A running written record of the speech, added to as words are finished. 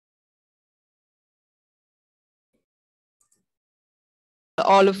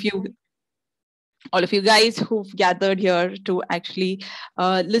all of you guys who've gathered here to actually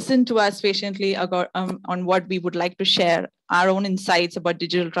listen to us patiently on what we would like to share our own insights about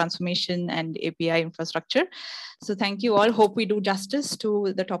digital transformation and API infrastructure. So thank you all. Hope we do justice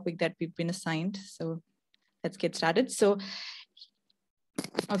to the topic that we've been assigned. So let's get started. So,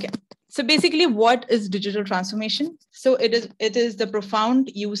 okay. So basically, what is digital transformation? So it is the profound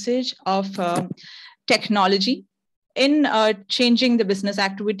usage of technology in changing the business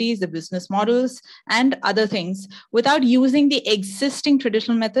activities, the business models, and other things without using the existing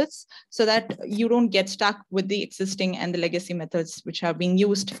traditional methods, so that you don't get stuck with the existing and the legacy methods which have been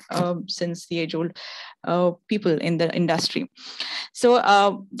used since the age-old people in the industry. So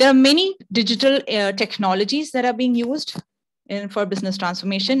there are many digital technologies that are being used for business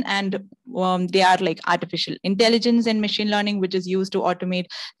transformation, and they are like artificial intelligence and machine learning, which is used to automate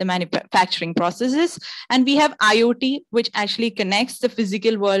the manufacturing processes. And we have IoT, which actually connects the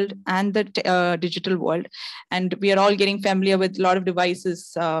physical world and the digital world. And we are all getting familiar with a lot of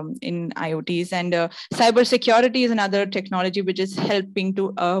devices in IoTs. And cybersecurity is another technology which is helping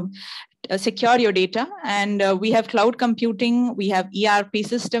to secure your data. And we have cloud computing, we have ERP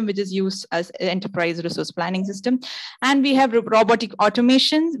system, which is used as enterprise resource planning system. And we have robotic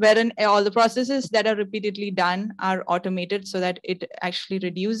automation, wherein all the processes that are repeatedly done are automated, so that it actually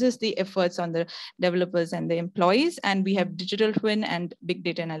reduces the efforts on the developers and the employees. And we have digital twin and big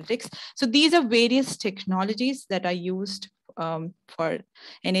data analytics. So these are various technologies that are used for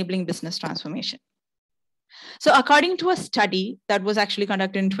enabling business transformation. So according to a study that was actually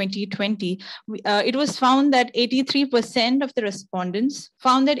conducted in 2020, it was found that 83% of the respondents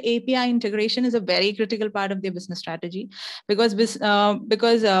found that API integration is a very critical part of their business strategy, because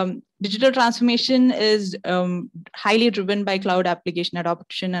digital transformation is highly driven by cloud application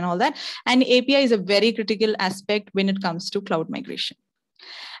adoption and all that. And API is a very critical aspect when it comes to cloud migration.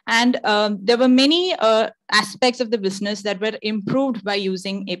 And there were many aspects of the business that were improved by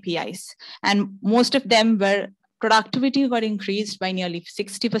using APIs. And most of them were productivity got increased by nearly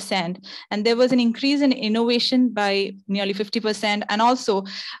 60%. And there was an increase in innovation by nearly 50%. And also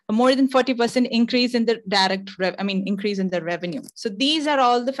more than 40% increase in the increase in the revenue. So these are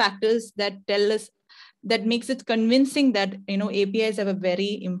all the factors that tell us, that makes it convincing that APIs have a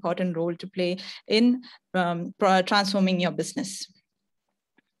very important role to play in transforming your business.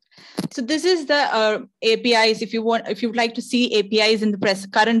 So this is the APIs. If you'd like to see APIs in the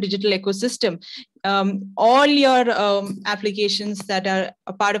current digital ecosystem, all your applications that are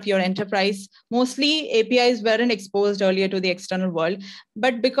a part of your enterprise, mostly APIs weren't exposed earlier to the external world,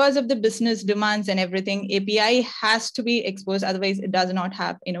 but because of the business demands and everything, API has to be exposed. Otherwise, it does not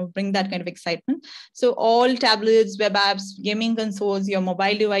have, bring that kind of excitement. So all tablets, web apps, gaming consoles, your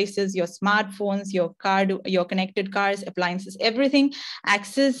mobile devices, your smartphones, your connected cars, appliances, everything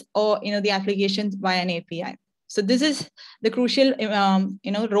access or the applications via an API. So this is the crucial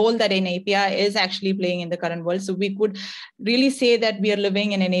role that an API is actually playing in the current world. So we could really say that we are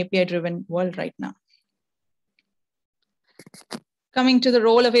living in an API-driven world right now. Coming to the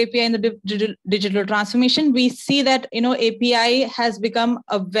role of API in the digital transformation, we see that API has become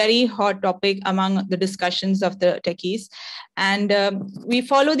a very hot topic among the discussions of the techies, and we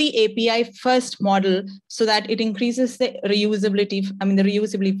follow the API first model so that it increases the reusability. The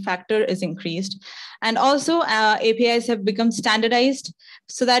reusability factor is increased, and also APIs have become standardized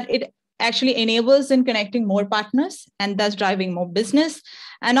so that it actually enables in connecting more partners and thus driving more business.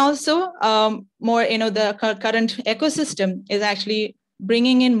 And also more, the current ecosystem is actually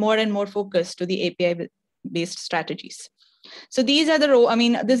bringing in more and more focus to the API-based strategies. So these are the role.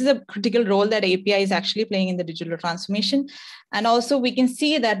 This is a critical role that API is actually playing in the digital transformation. And also we can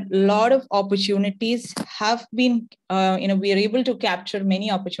see that a lot of opportunities have been, we are able to capture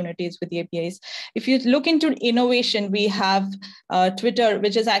many opportunities with the APIs. If you look into innovation, we have Twitter,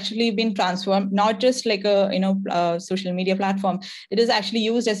 which has actually been transformed, not just like a social media platform. It is actually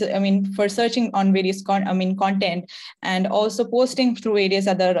used as, for searching on various content, and also posting through various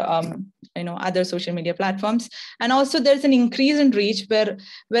other, other social media platforms. And also there's an increase in reach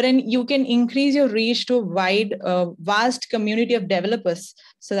wherein you can increase your reach to a wide, vast community of developers,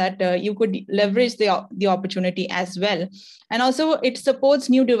 so that you could leverage the opportunity as well. And also it supports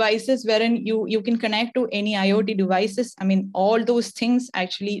new devices wherein you can connect to any IoT devices. All those things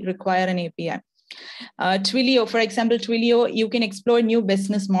actually require an API. Twilio, for example, you can explore new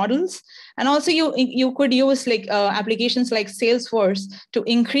business models, and also you could use applications like Salesforce to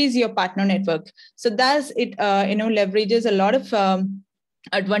increase your partner network. So thus it leverages a lot of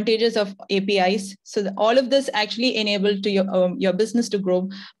advantages of APIs. So all of this actually enable to your business to grow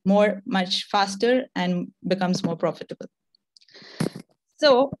much faster and becomes more profitable.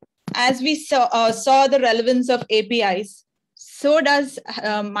 So as we saw the relevance of APIs, so does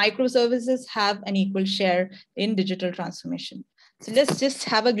microservices have an equal share in digital transformation. So let's just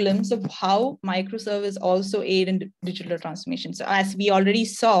have a glimpse of how microservices also aid in digital transformation. So as we already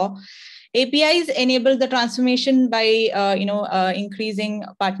saw, APIs enable the transformation by increasing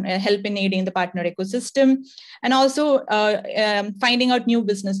partner help in aiding the partner ecosystem, and also finding out new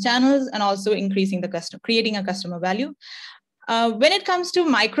business channels, and also increasing the creating a customer value. When it comes to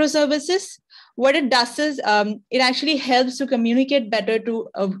microservices, what it does is it actually helps to communicate better to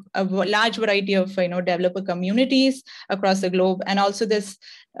a large variety of developer communities across the globe, and also this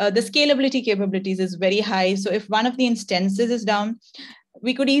the scalability capabilities is very high. So if one of the instances is down,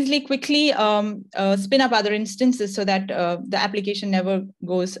 we could easily quickly spin up other instances so that the application never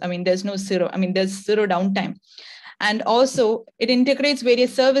goes. I mean, there's zero downtime. And also it integrates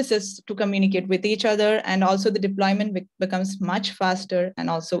various services to communicate with each other, and also the deployment becomes much faster and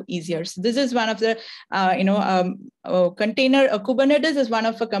also easier. So this is one of the Kubernetes is one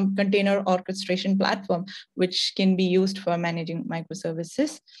of a container orchestration platform which can be used for managing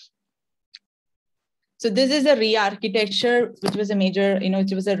microservices. So this is a re-architecture, which was a major,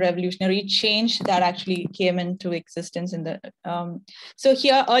 it was a revolutionary change that actually came into existence in the. So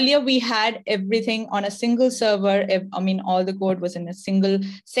here earlier we had everything on a single server. All the code was in a single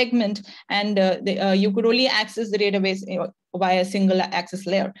segment, and you could only access the database via a single access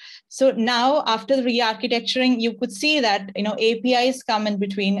layer. So now after the re-architecturing, you could see that APIs come in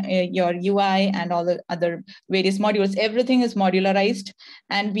between your UI and all the other various modules. Everything is modularized,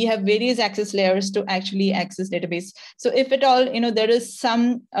 and we have various access layers to actually access database. So if at all there is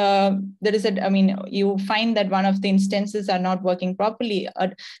some you find that one of the instances are not working properly,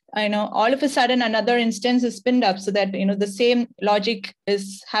 all of a sudden another instance is spinned up, so that the same logic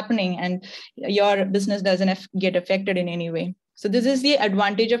is happening and your business doesn't get affected in any way. So this is the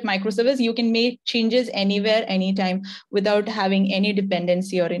advantage of microservice. You can make changes anywhere, anytime, without having any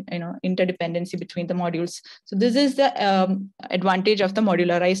dependency or interdependency between the modules. So this is the advantage of the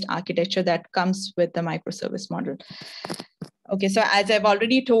modularized architecture that comes with the microservice model. Okay, so as I've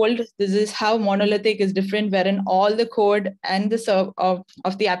already told, this is how monolithic is different, wherein all the code and the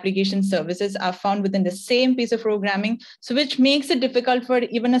of the application services are found within the same piece of programming. So which makes it difficult for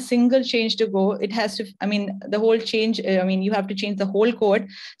even a single change to go. It has to, the whole change, you have to change the whole code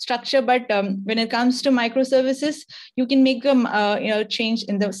structure. But when it comes to microservices, you can make them change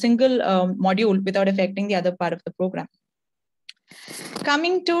in the single module without affecting the other part of the program.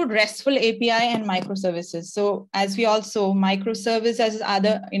 Coming to RESTful API and microservices. So as we all saw, microservices are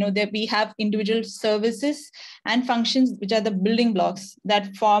that we have individual services and functions, which are the building blocks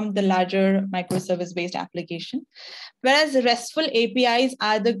that form the larger microservice-based application. Whereas the RESTful APIs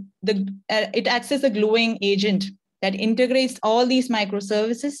are it acts as a gluing agent that integrates all these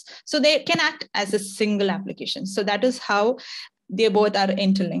microservices so they can act as a single application. So that is how they both are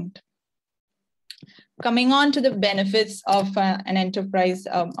interlinked. Coming on to the benefits of an enterprise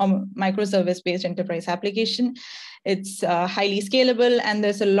microservice-based enterprise application, it's highly scalable, and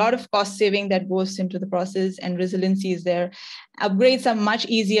there's a lot of cost saving that goes into the process, and resiliency is there. Upgrades are much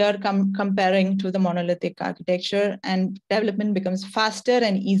easier comparing to the monolithic architecture, and development becomes faster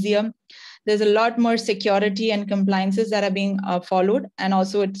and easier. There's a lot more security and compliances that are being followed, and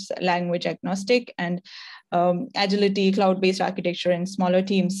also it's language agnostic, and agility, cloud-based architecture in smaller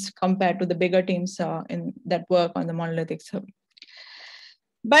teams compared to the bigger teams that work on the monolithic server.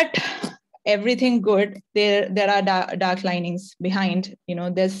 But everything good, there are dark linings behind.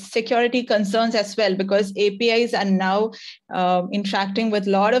 There's security concerns as well, because APIs are now interacting with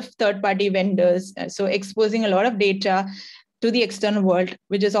a lot of third-party vendors, so exposing a lot of data to the external world,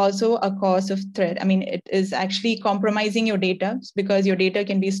 which is also a cause of threat. It is actually compromising your data, because your data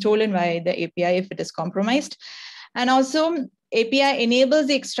can be stolen by the API if it is compromised. And also API enables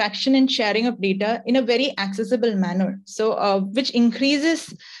the extraction and sharing of data in a very accessible manner, so which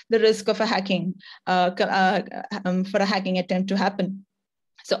increases the risk of a hacking, for a hacking attempt to happen.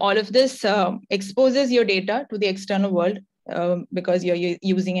 So all of this exposes your data to the external world because you're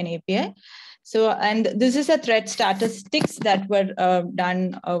using an API. So, and this is a threat statistics that were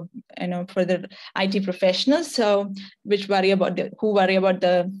done, for the IT professionals, so who worry about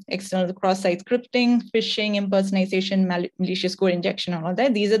the external cross-site scripting, phishing, impersonation, malicious code injection, and all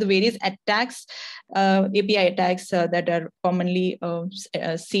that. These are the various attacks, API attacks that are commonly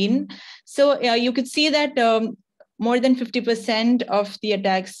seen. So you could see that more than 50% of the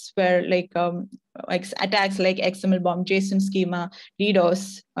attacks were attacks like XML bomb, JSON schema,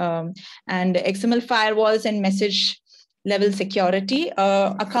 DDoS, and XML firewalls and message level security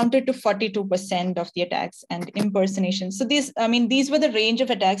accounted to 42% of the attacks, and impersonation. So these were the range of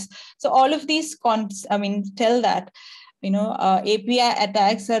attacks. So all of these tell that API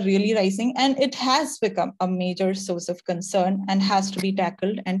attacks are really rising, and it has become a major source of concern and has to be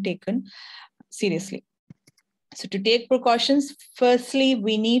tackled and taken seriously. So to take precautions, firstly,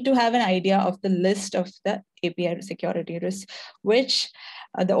 we need to have an idea of the list of the API security risks, which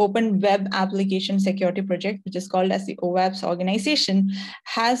the Open Web Application Security Project, which is called as the OWAP's organization,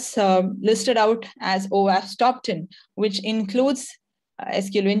 has listed out as OWAP's top 10, which includes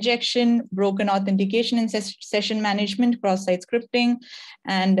SQL injection, broken authentication and session management, cross-site scripting,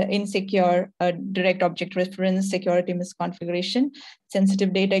 and insecure direct object reference, security misconfiguration,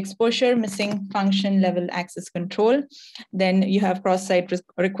 sensitive data exposure, missing function level access control. Then you have cross-site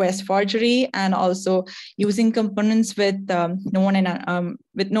request forgery, and also using components with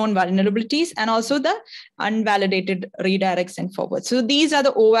known vulnerabilities, and also the unvalidated redirects and forwards. So these are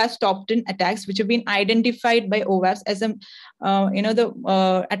the OWASP top 10 attacks which have been identified by OWASP as the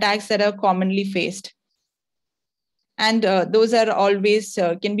attacks that are commonly faced. And those are always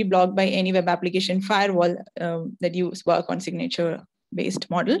can be blocked by any web application firewall that you work on signature-based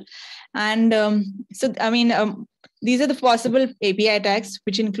model. And these are the possible API attacks,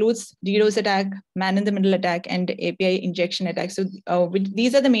 which includes DDoS attack, man-in-the-middle attack, and API injection attack. So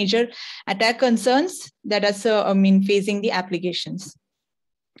these are the major attack concerns that are facing the applications.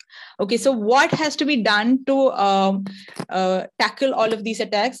 Okay, so what has to be done to tackle all of these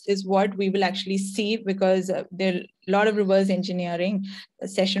attacks is what we will actually see, because there are a lot of reverse engineering,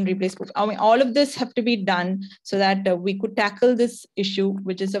 session replay spoof. All of this have to be done so that we could tackle this issue,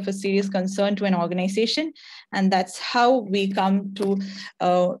 which is of a serious concern to an organization. And that's how we come to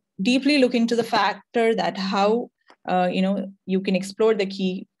deeply look into the factor that how you can explore the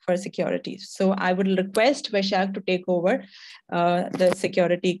key for security. So I would request Vaishak to take over the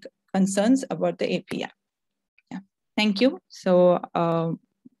security concerns about the API. Yeah, thank you. So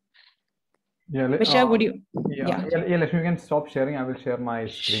Vaishak, would you? Yeah, Lakshmi, you can stop sharing. I will share my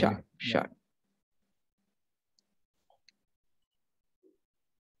screen. Sure.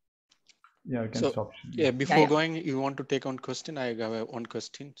 Yeah, you can stop. Yeah, before going, you want to take on question? I have one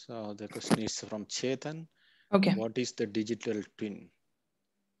question. So the question is from Chetan. Okay. What is the digital twin?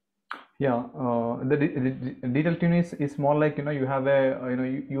 Yeah, the digital twin is more like, you have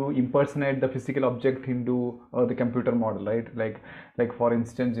you impersonate the physical object into the computer model, right? Like for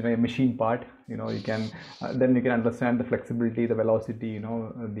instance, a machine part, you can then you can understand the flexibility, the velocity,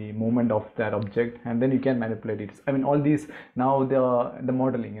 the movement of that object, and then you can manipulate it. All these now the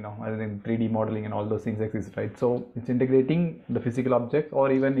modeling, as in 3D modeling and all those things exist, right? So it's integrating the physical object,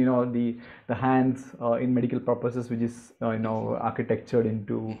 or even the hands in medical purposes, which is architectured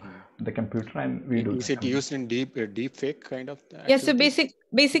into the computer, and we do. Is it used in deep fake kind of? Yeah, so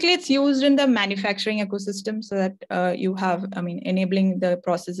basically it's used in the manufacturing ecosystem, so that you have, enabling the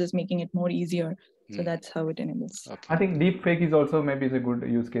processes, making it more easier. So that's how it enables. Okay. I think deep fake is also maybe is a good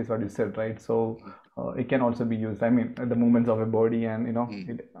use case, what you said, right? So it can also be used. The movements of a body, and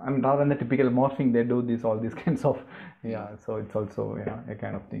rather than the typical morphing, they do all these kinds of So it's also a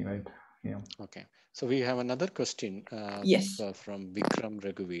kind of thing, right? Yeah. Okay. So we have another question. Yes. From Vikram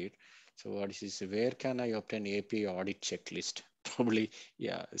Raghuveer. So what is this? Where can I obtain API audit checklist? Probably,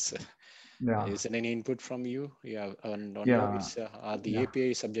 is there any input from you? Are the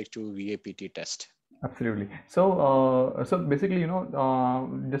API subject to VAPT test? Absolutely. So basically,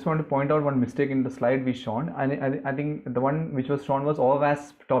 just want to point out one mistake in the slide we shown. I think the one which was shown was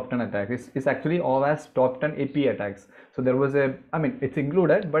OWASP top 10 attacks. It's actually OWASP top 10 API attacks. So there was it's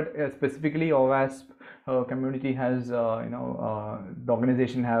included, but specifically OWASP community has, the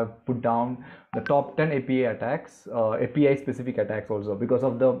organization have put down the top 10 API attacks, API specific attacks also, because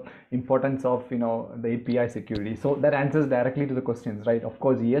of the importance of, the API security. So that answers directly to the questions, right? Of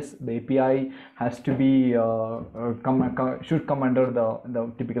course, yes, the API has to be, should come under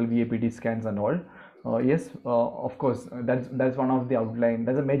the typical VAPT scans and all. Yes, of course, that's one of the outline.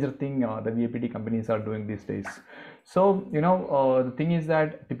 That's a major thing the VAPT companies are doing these days. So the thing is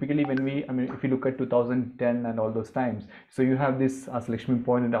that typically when if you look at 2010 and all those times, so you have this, as Lakshmi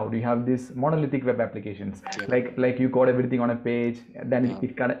pointed out, you have this monolithic web applications, like you code everything on a page, then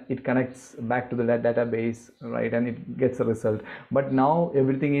it connects back to the database, right, and it gets a result. But now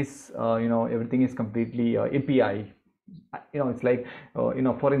everything is everything is completely API it's like,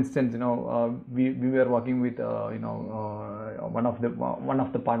 for instance, we were working with, one of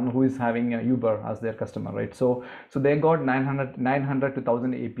the partner who is having Uber as their customer, right? So they got 900 to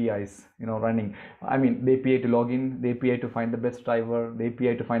 1000 APIs, running. I mean, the API to log in, the API to find the best driver, the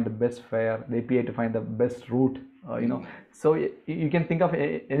API to find the best fare, the API to find the best route, so you can think of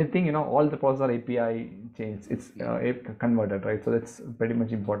anything, all the process are API changed, it's converted, right? So that's pretty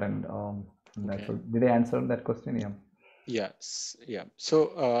much important. Okay. So did I answer that question? Yeah. Yes. Yeah.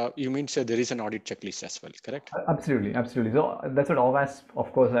 So you mean, so there is an audit checklist as well, correct? Absolutely. So that's what always,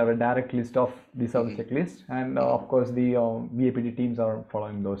 of course, I have a direct list of these are the checklists, and of course the VAPD teams are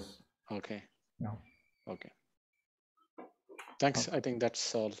following those. Okay. Yeah. Okay. Thanks. I think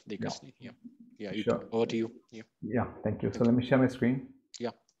that's all the question. Yeah. Yeah. Sure. Over to you. Yeah. Yeah. Thank you. So let me share my screen.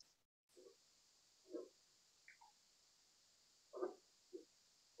 Yeah.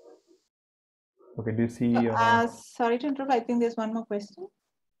 Okay. Do you see? Sorry to interrupt. I think there's one more question.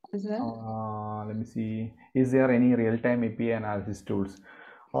 Is there? Let me see. Is there any real-time API analysis tools?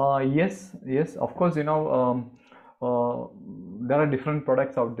 Yes. Of course, there are different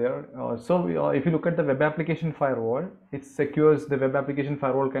products out there. So if you look at the web application firewall, it secures the web application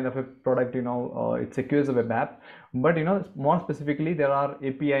firewall kind of a product. It secures the web app. But more specifically, there are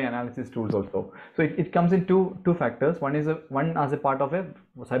API analysis tools also. So it comes in two factors. One is one as a part of a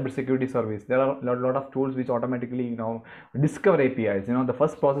cybersecurity service. There are a lot of tools which automatically discover APIs. The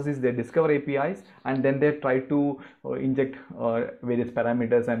first process is they discover APIs, and then they try to inject various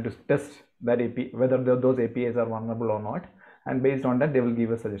parameters and to test that API, whether those APIs are vulnerable or not, and based on that they will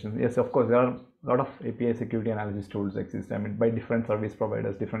give a suggestion. Yes, of course, there are a lot of API security analysis tools exist, I mean, by different service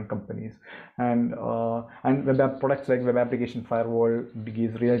providers, different companies, and web app products like web application firewall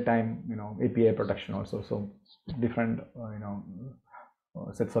gives real-time API protection also. So different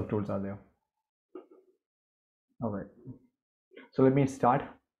sets of tools are there. All right, so let me start.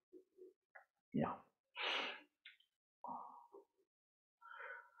 Yeah.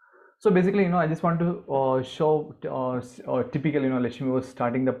 So basically, I just want to show typical, Lakshmi was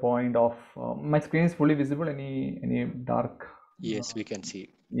starting the point of my screen is fully visible. Any dark? Yes, we can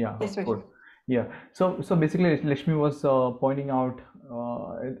see. Yeah, good. Yeah. So basically, Lakshmi was pointing out.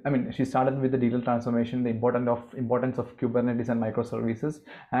 I mean, she started with the digital transformation, the importance of Kubernetes and microservices,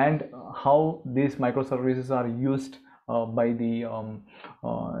 and how these microservices are used by the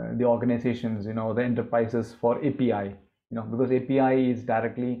organizations, the enterprises for API. Because API is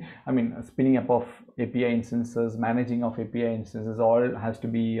directly, I mean, spinning up of API instances, managing of API instances, all has to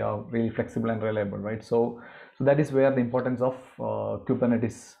be really flexible and reliable, right? So that is where the importance of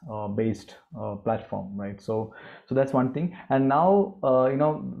Kubernetes based platform, right? So that's one thing. And now,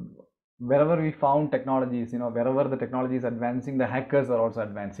 wherever we found technologies, wherever the technology is advancing, the hackers are also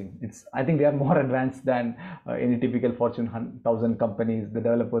advancing. I think they are more advanced than any typical Fortune 1000 companies, the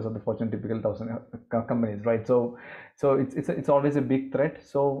developers of the Fortune typical 1000 companies, right? So it's always a big threat.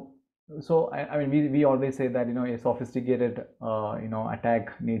 So I mean, we always say that a sophisticated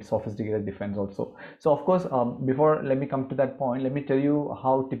attack needs sophisticated defense also. So of course, before let me come to that point, let me tell you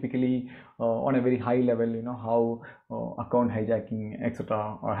how typically on a very high level, how account hijacking,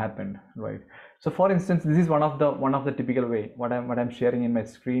 etc. are happened, right? So for instance, this is one of the typical way. What I'm sharing in my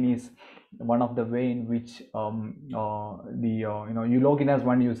screen is one of the way in which you log in as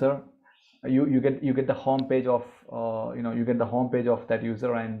one user. You get the home page of that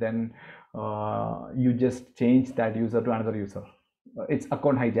user, and then you just change that user to another user. It's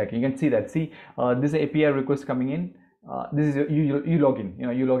account hijacking. You can see that. This API request coming in. This is you log in.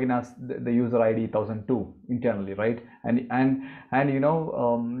 You log in as the user ID 1002 internally, right? And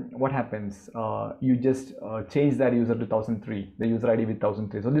what happens? You just change that user to 1003, the user ID with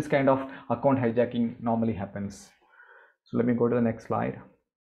 1003. So this kind of account hijacking normally happens. So let me go to the next slide.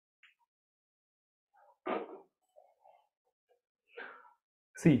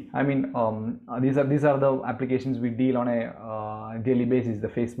 See, I mean, these are the applications we deal on a daily basis. The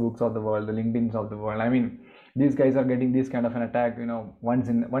Facebooks of the world, the LinkedIn's of the world. I mean, these guys are getting this kind of an attack, once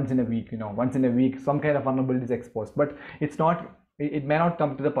in a week. Once in a week, some kind of vulnerability is exposed. But it's not. It may not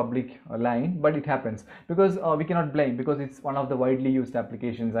come to the public line, but it happens because we cannot blame, because it's one of the widely used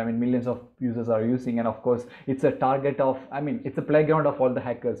applications. I mean, millions of users are using, and of course, it's a target of. I mean, it's a playground of all the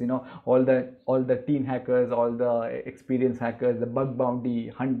hackers. All the teen hackers, all the experienced hackers, the bug bounty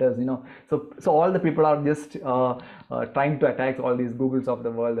hunters. So all the people are just trying to attack all these Googles of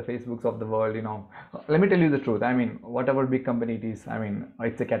the world, the Facebooks of the world. Let me tell you the truth. I mean, whatever big company it is, I mean,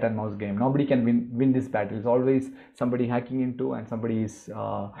 it's a cat and mouse game. Nobody can win this battle. It's always somebody hacking into and somebody is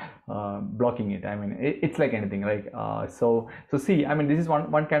blocking it. I mean, it's like anything, like so see, I mean, this is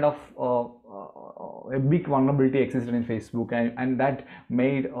one kind of a big vulnerability existed in Facebook, and that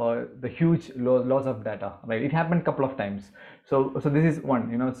made the huge loss of data, right? It happened a couple of times. So this is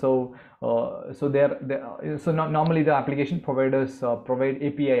one, so normally the application providers provide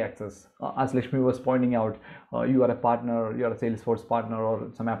API access, as Lakshmi was pointing out. You are a partner, you are a Salesforce partner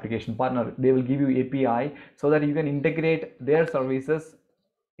or some application partner, they will give you API so that you can integrate their services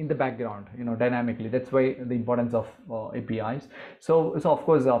in the background, dynamically. That's why the importance of APIs. So of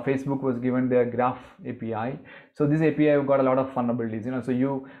course Facebook was given their graph API. So this API got a lot of vulnerabilities. So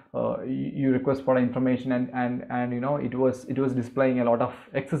you request for information, and it was displaying a lot of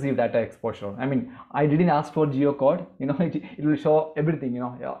excessive data exposure. I mean, I didn't ask for geocode. It will show everything.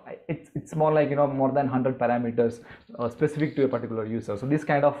 It's more like more than 100 parameters specific to a particular user. So this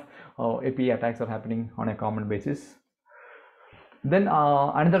kind of API attacks are happening on a common basis. Then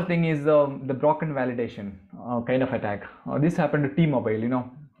another thing is the broken validation kind of attack. This happened to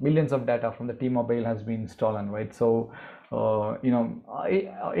T-Mobile. Millions of data from the T-Mobile has been stolen, right? So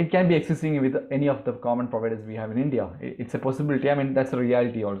it can be accessing with any of the common providers we have in India. It's a possibility. I mean, that's a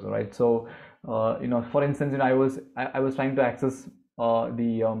reality also, right? So for instance, I was trying to access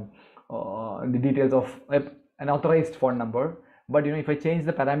the details of an authorized phone number, but if I change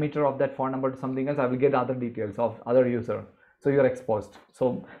the parameter of that phone number to something else, I will get other details of other user. So you're exposed.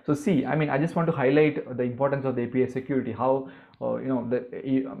 So see, I mean, I just want to highlight the importance of the API security. How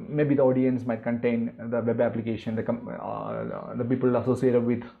maybe the audience might contain the web application, the people associated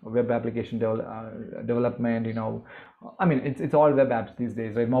with web application development. I mean, it's all web apps these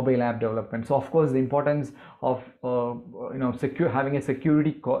days, right? Mobile app development. So of course, the importance of having a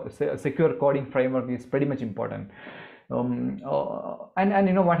secure coding framework is pretty much important. And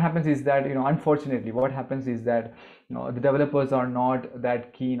what happens is that unfortunately what happens is that the developers are not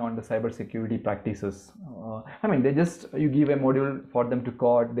that keen on the cybersecurity practices. I mean, you give a module for them to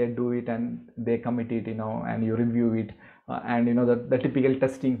code, they do it and they commit it, and you review it, and the typical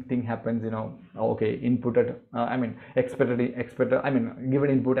testing thing happens. Okay, inputted, I mean expected, I mean given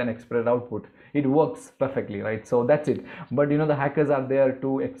input and expected output, it works perfectly, right? So that's it. But the hackers are there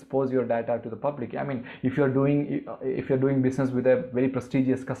to expose your data to the public. I mean, if you're doing business with a very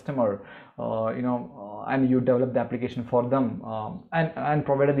prestigious customer, and you develop the application for them, and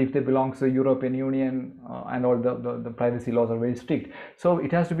provided if they belong to the European Union, and all the privacy laws are very strict, so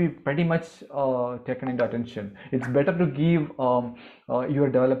it has to be pretty much taken into attention. It's better to give your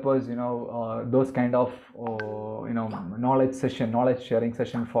developers those kind of knowledge sharing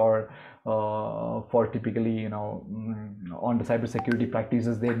session for typically on the cybersecurity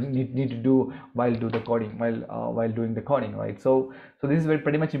practices they need to do while doing the coding, right? So this is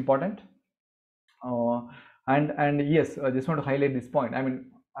pretty much important. And yes, I just want to highlight this point. I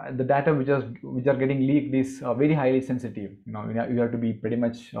mean, the data which are getting leaked is very highly sensitive. You have to be pretty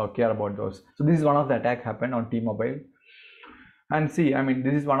much care about those. So this is one of the attack happened on T-Mobile. And see, I mean,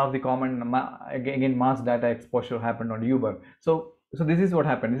 this is one of the common again mass data exposure happened on Uber. So this is what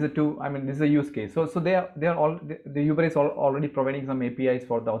happened. This is a use case. So they are all, the Uber is already providing some APIs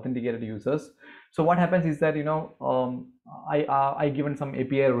for the authenticated users. So what happens is that I given some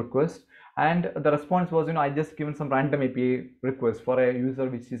API request, and the response was I just given some random API request for a user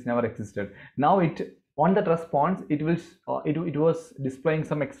which is never existed. Now on that response it was displaying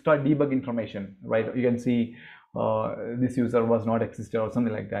some extra debug information, right? You can see this user was not existed or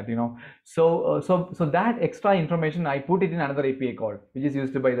something like that. So that extra information I put it in another API call which is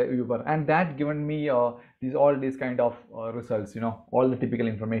used by the Uber, and that given me all these kind of results, all the typical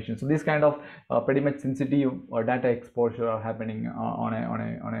information. So this kind of pretty much sensitive data exposure are happening on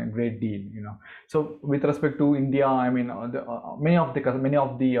a great deal. So with respect to India, I mean, many of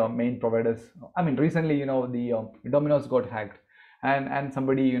the main providers, I mean, recently the Domino's got hacked, and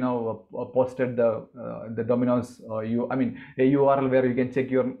somebody posted the Domino's a URL where you can check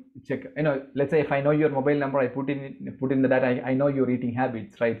let's say if I know your mobile number, I put in the data, I know your eating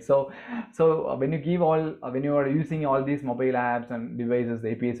habits, right? So when you are using all these mobile apps and devices, the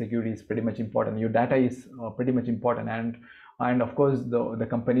API security is pretty much important. Your data is pretty much important, and of course the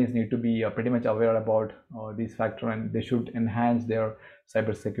companies need to be pretty much aware about these factors, and they should enhance their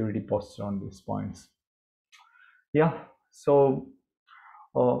cybersecurity posture on these points. Yeah. So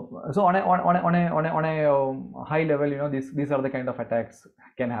on a high level, these are the kind of attacks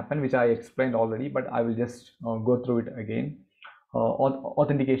can happen, which I explained already, but I will just go through it again.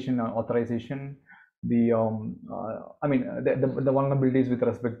 Authentication, authorization, the vulnerabilities with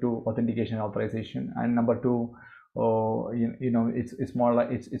respect to authentication, authorization, and number two, it's more like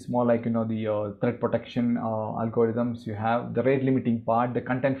the threat protection algorithms. You have the rate limiting part, the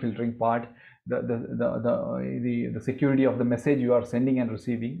content filtering part, the security of the message you are sending and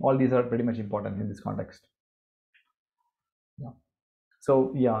receiving. All these are pretty much important in this context. Yeah.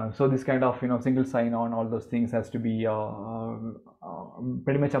 So yeah, so this kind of single sign-on, all those things has to be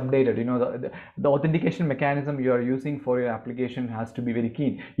pretty much updated. The authentication mechanism you are using for your application has to be very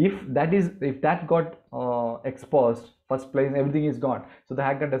keen. If that got exposed, first place everything is gone. So the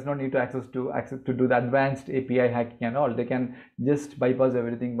hacker does not need to access to do the advanced API hacking and all. They can just bypass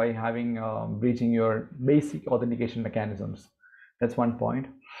everything by having breaching your basic authentication mechanisms. That's one point.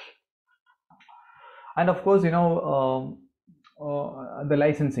 And of course, the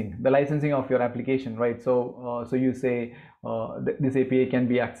licensing of your application, right? So you say this API can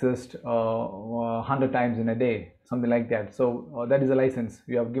be accessed 100 times in a day, something like that. So that is a license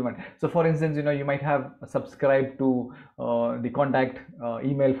you have given. So for instance, you might have subscribed to the contact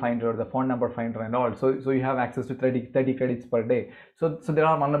email finder, the phone number finder and all. So you have access to 30 credits per day. So there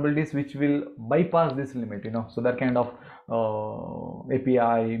are vulnerabilities which will bypass this limit, so that kind of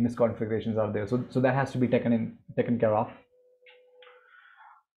API misconfigurations are there. So that has to be taken care of.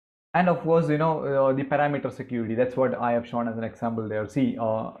 And of course, the parameter security, that's what I have shown as an example there. See,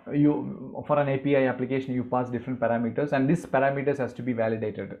 you for an API application, you pass different parameters, and these parameters has to be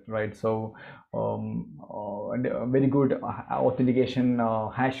validated, right? So very good authentication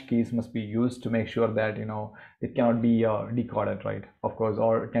hash keys must be used to make sure that it cannot be decoded, right? Of course,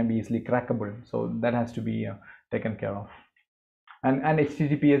 or it can be easily crackable. So that has to be taken care of. And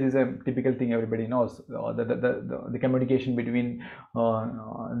HTTPS is a typical thing everybody knows. The communication between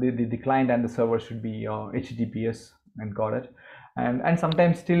the client and the server should be HTTPS encoded. And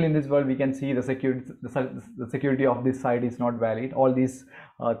sometimes still in this world we can see the security of this site is not valid. All these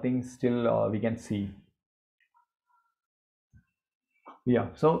things still we can see. Yeah,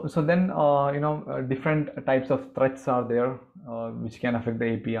 so then different types of threats are there which can affect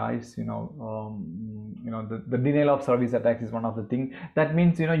the APIs. The denial of service attacks is one of the things. That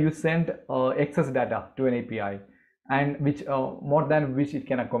means you send excess data to an API, and which more than which it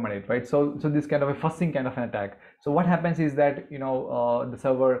can accommodate, right? So this kind of a fuzzing kind of an attack. So what happens is that the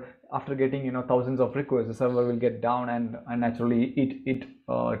server, after getting thousands of requests, the server will get down, and naturally it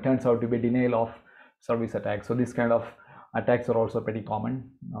turns out to be a denial of service attack. So this kind of attacks are also pretty common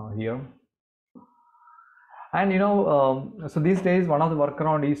here. And so these days one of the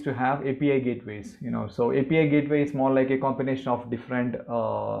workaround is to have API gateways. So API gateway is more like a combination of different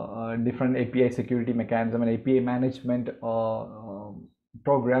API security mechanism and API management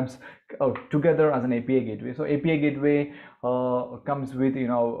programs together as an API gateway. So API gateway comes with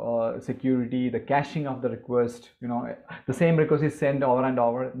security, the caching of the request. The same request is sent over and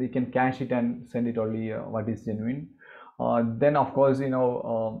over. They can cache it and send it only what is genuine. Then of course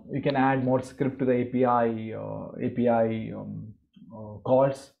you can add more script to the API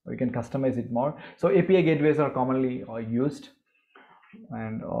calls. You can customize it more. So API gateways are commonly used.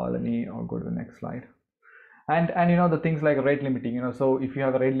 And let me go to the next slide. And the things like rate limiting. So if you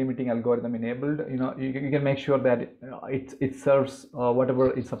have a rate limiting algorithm enabled, you can make sure that it serves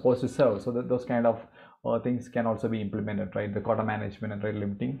whatever it's supposed to serve. So that those kind of things can also be implemented, right? The quota management and rate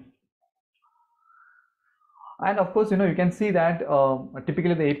limiting. And of course, you can see that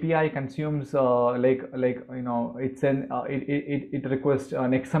typically the API consumes it requests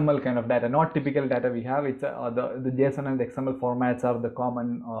an XML kind of data, not typical data we have. It's the JSON and the XML formats are the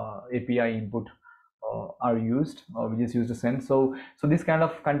common API input are used, which is used to send. So this kind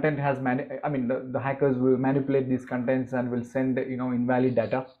of content has the hackers will manipulate these contents and will send invalid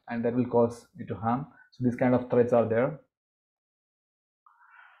data, and that will cause it to harm. So these kind of threats are there.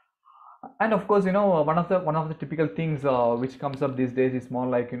 And of course, one of the typical things which comes up these days is more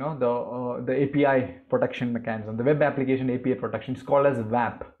like the API protection mechanism, the web application API protection. It's called as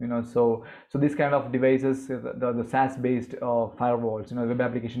WAAP. So these kind of devices, the SaaS based firewalls, web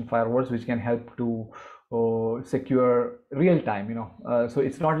application firewalls, which can help to secure real time. So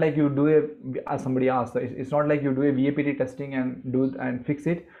it's not like you do as somebody asked, it's not like you do a VAPT testing and fix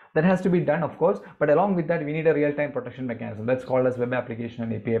it. That has to be done, of course, but along with that we need a real-time protection mechanism. That's called as web application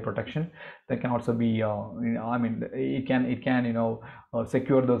and API protection. That can also be it can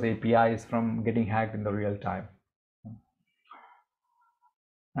secure those APIs from getting hacked in the real time.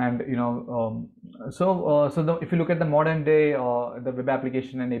 And if you look at the modern day the web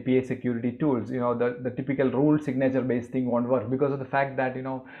application and API security tools, the typical rule signature based thing won't work, because of the fact that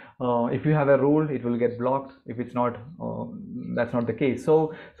if you have a rule, it will get blocked. If it's not, that's not the case.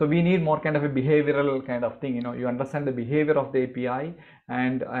 So we need more kind of a behavioral kind of thing. You understand the behavior of the API,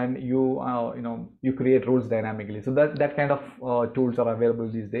 and you you create rules dynamically. So that kind of tools are available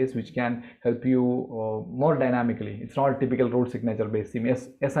these days, which can help you more dynamically. It's not a typical rule signature based theme, yes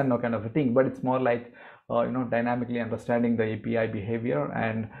and no kind of a thing, but it's more like dynamically understanding the API behavior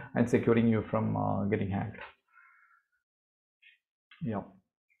and securing you from getting hacked. Yeah.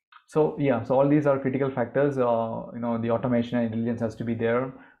 So all these are critical factors. The automation and intelligence has to be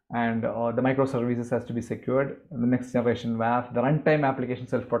there, and the microservices has to be secured. The next generation WAF, the runtime application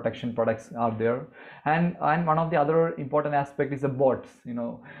self-protection products are there, and one of the other important aspect is the bots.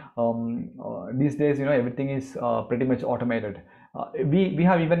 These days, everything is pretty much automated. We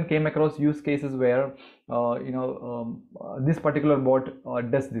have even came across use cases where this particular bot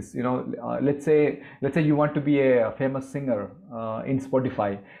does this. Let's say you want to be a famous singer in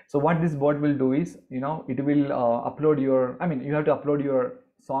Spotify. So what this bot will do is, it will upload your, you have to upload your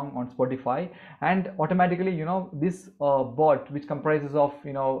song on Spotify, and automatically, this bot, which comprises of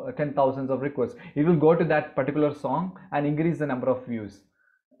 10,000s of requests, it will go to that particular song and increase the number of views,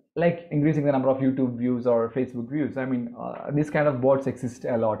 like increasing the number of YouTube views or Facebook views. These kind of bots exist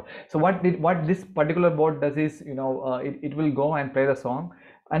a lot. So what this particular bot does is, it will go and play the song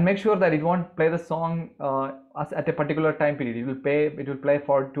and make sure that it won't play the song at a particular time period. It will play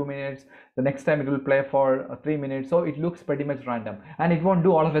for 2 minutes. The next time it will play for 3 minutes. So it looks pretty much random, and it won't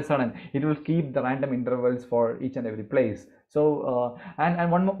do all of a sudden. It will keep the random intervals for each and every place. So and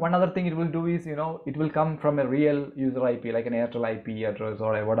one other thing it will do is, it will come from a real user IP, like an Airtel IP address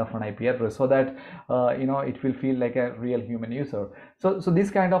or a Vodafone IP address, so that it will feel like a real human user. So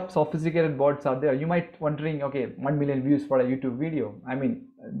these kind of sophisticated bots are there. You might wondering, okay, 1 million views for a YouTube video.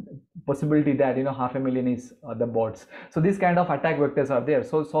 Possibility that 500,000 is the bots. So these kind of attack vectors are there.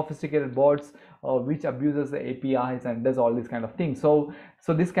 So sophisticated bots which abuses the APIs and does all these kind of things. So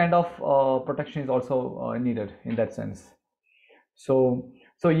this kind of protection is also needed in that sense. So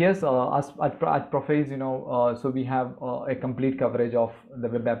yes, at Prophase, so we have a complete coverage of the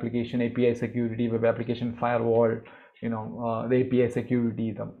web application API security, web application firewall, the API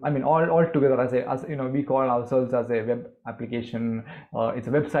security, all together as we call ourselves as a web application. It's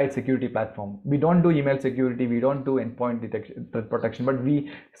a website security platform. We don't do email security, we don't do endpoint detection protection, but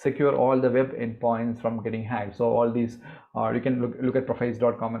we secure all the web endpoints from getting hacked. So all these, you can look at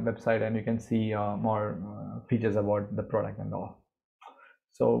prophase.com website, and you can see more features about the product and all.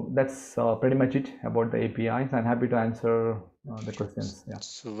 So that's pretty much it about the APIs. I'm happy to answer the questions. Yeah.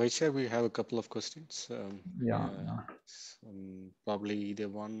 So Vaishya, we have a couple of questions. Probably the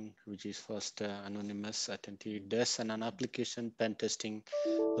one which is first anonymous attendee. Does an application pen testing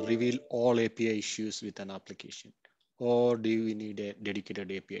reveal all API issues with an application, or do we need a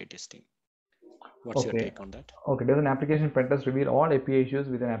dedicated API testing? What's your take on that? Okay, does an application pen test reveal all API issues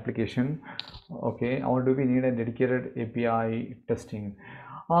with an application? Okay, or do we need a dedicated API testing?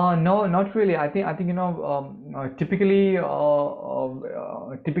 No, not really. I think typically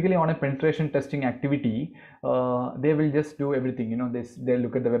on a penetration testing activity, they will just do everything. They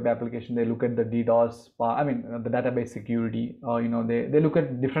look at the web application, they look at the DDoS part, the database security. They look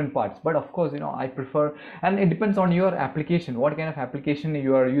at different parts. But of course, I prefer, and it depends on your application, what kind of application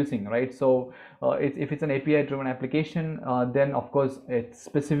you are using, right? So if it's an API-driven application, then of course a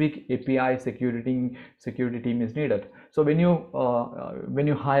specific API security team is needed. So when you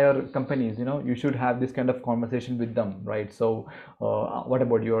hire companies, you should have this kind of conversation with them, right? So what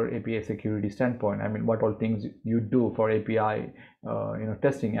about your API security standpoint? What all things you do for API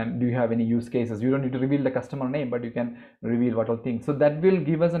testing, and do you have any use cases? You don't need to reveal the customer name, but you can reveal what all things. So that will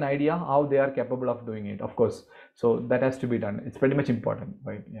give us an idea how they are capable of doing it, of course. So that has to be done. It's pretty much important,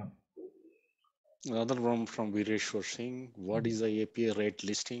 right? Yeah. Another one from Vireshwar Singh. What is the API rate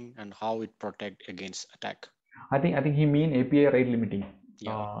listing and how it protect against attack? I think he mean API rate limiting.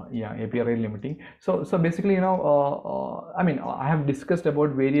 API rate limiting. So basically, I have discussed about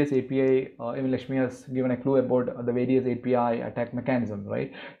various API. Even Lakshmi has given a clue about the various API attack mechanisms,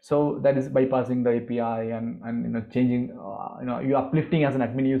 right? So that is bypassing the API and changing, you uplifting as an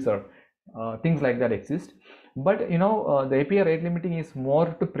admin user. Things like that exist. But the API rate limiting is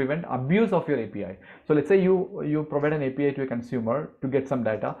more to prevent abuse of your API. So let's say you provide an API to a consumer to get some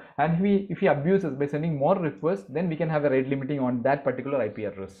data, and if he abuses by sending more requests, then we can have a rate limiting on that particular IP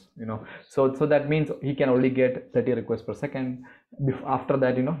address. So that means he can only get 30 requests per second. After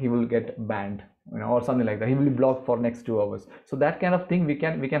that, he will get banned, or something like that. He will be blocked for next 2 hours. So that kind of thing we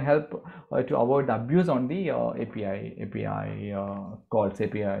can help to avoid the abuse on the API calls,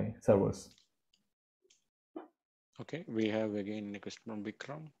 API servers. Okay, we have again a question from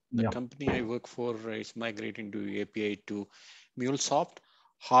Vikram. The company I work for is migrating to API to MuleSoft.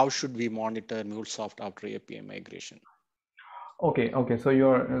 How should we monitor MuleSoft after API migration? Okay, okay. So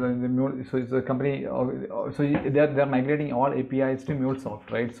you're the Mule. So it's a company. So they're migrating all APIs to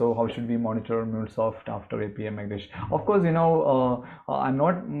MuleSoft, right? So how should we monitor MuleSoft after API migration? Of course, I'm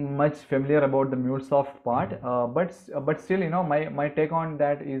not much familiar about the MuleSoft part, but still, my take on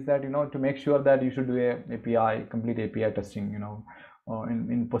that is that to make sure that you should do a API complete API testing,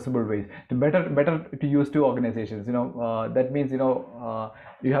 in possible ways. To better to use two organizations. That means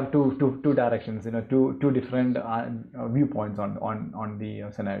you have two directions, two different viewpoints on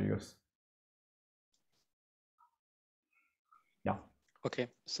the scenarios. Yeah. Okay,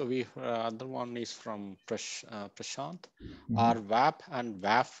 so we other one is from Prashant. Are WAP and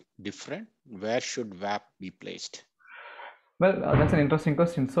WAF different? Where should WAP be placed? Well, that's an interesting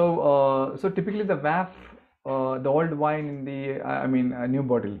question. So typically the WAF, the old wine in the, new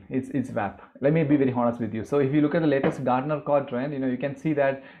bottle, it's WAP. Let me be very honest with you. So if you look at the latest Gartner core trend, you can see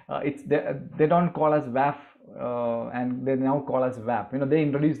that they don't call us WAF, and they now call us WAP. They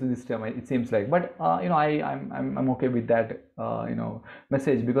introduced this term, it seems like. But I'm okay with that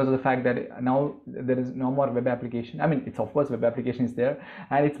message, because of the fact that now there is no more web application. I mean, it's of course web application is there,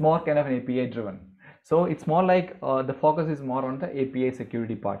 and it's more kind of an API driven. So it's more like the focus is more on the API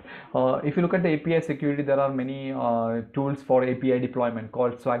security part. If you look at the API security, there are many tools for API deployment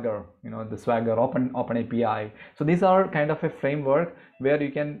called Swagger. The Swagger Open API. So these are kind of a framework where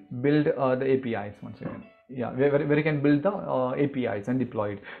you can build the APIs once again. Yeah, where you can build the APIs and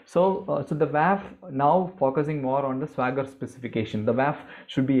deploy it. So the WAF now focusing more on the Swagger specification. The WAF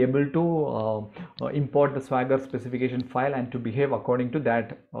should be able to import the Swagger specification file and to behave according to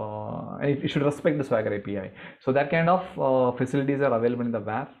that, and it should respect the Swagger API. So that kind of facilities are available in the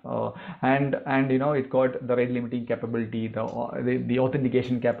WAF, and it got the rate limiting capability, the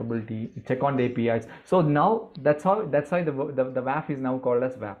authentication capability, check on the APIs. So now that's why the WAF is now called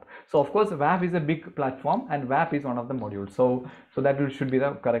as WAP. So of course WAF is a big platform, and WAP is one of the modules. So that should be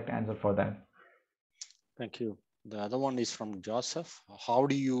the correct answer for that. Thank you. The other one is from Joseph. How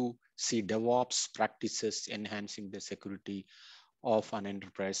do you see DevOps practices enhancing the security of an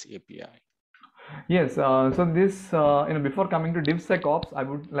enterprise API? Yes, so this, before coming to DevSecOps, I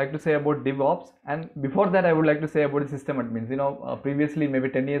would like to say about DevOps, and before that, I would like to say about the system admins. Previously, maybe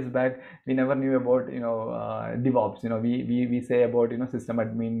 10 years back, we never knew about, DevOps. We say about, system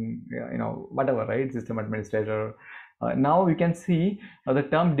admin, whatever, right? System administrator. Now you can see the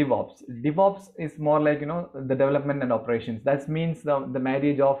term DevOps. DevOps is more like, the development and operations. That means the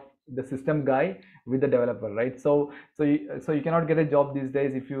marriage of the system guy with the developer, right? So you cannot get a job these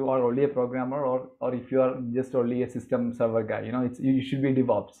days if you are only a programmer, or if you are just only a system server guy. You should be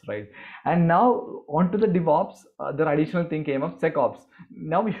DevOps, right? And now onto the DevOps, the additional thing came up, SecOps.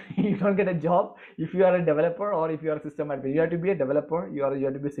 Now you don't get a job if you are a developer or if you are a system admin. You have to be a developer, you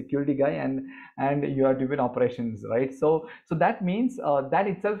have to be a security guy, and you have to be in operations, right? So that means that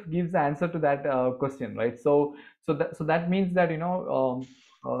itself gives the answer to that question, right? So that means that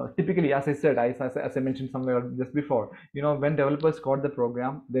typically, as I said, as I mentioned somewhere just before, when developers code the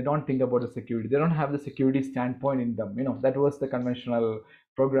program, they don't think about the security. They don't have the security standpoint in them. That was the conventional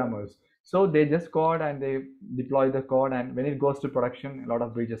programmers. So they just code and they deploy the code, and when it goes to production, a lot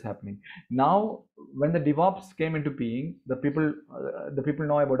of breaches happening. Now, when the DevOps came into being, the people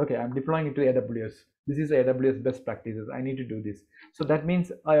know about, okay, I'm deploying it to AWS. This is AWS best practices. I need to do this. So that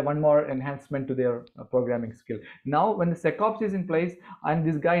means one more enhancement to their programming skill. Now, when the SecOps is in place, and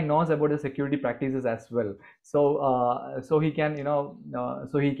this guy knows about the security practices as well, so he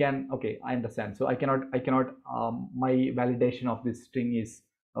can, okay, I understand. So I cannot my validation of this string is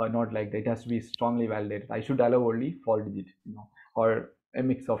not like that. It has to be strongly validated. I should allow only 4 digit, or a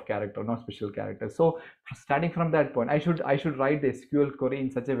mix of character, not special characters. So starting from that point, I should write the SQL query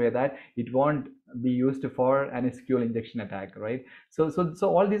in such a way that it won't be used for an SQL injection attack, right? So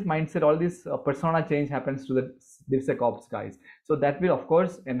all this mindset, all this persona change happens to the DevSecOps guys. So that will of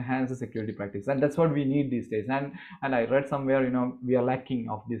course enhance the security practice, and that's what we need these days. And I read somewhere, we are lacking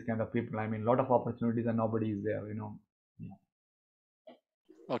of these kind of people. I mean, a lot of opportunities and nobody is there. Yeah.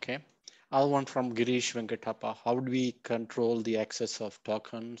 Okay. I'll one from Girish Venkatappa. How do we control the access of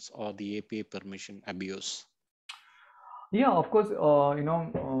tokens or the API permission abuse? Yeah, of course.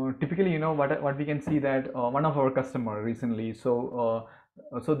 Typically, what we can see that one of our customer recently, so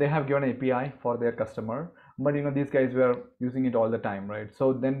they have given API for their customer, but these guys were using it all the time, right?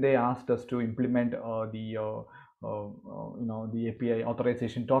 So then they asked us to implement the API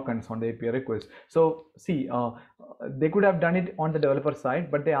authorization tokens on the API request. So see, they could have done it on the developer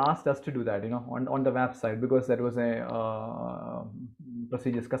side, but they asked us to do that, on the web side, because that was a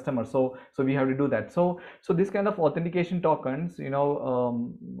prestigious customer. So we have to do that. So this kind of authentication tokens,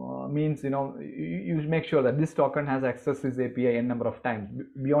 means, you make sure that this token has access to this API n number of times.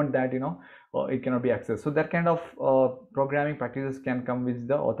 Beyond that, it cannot be accessed. So that kind of programming practices can come with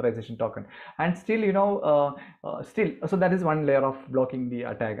the authorization token. And still, so that is one layer of blocking the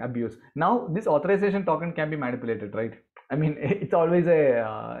attack abuse. Now this authorization token can be manipulated, right? I mean, it's always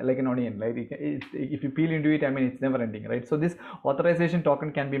a like an onion, right? If you peel into it, I mean, it's never ending, right? So this authorization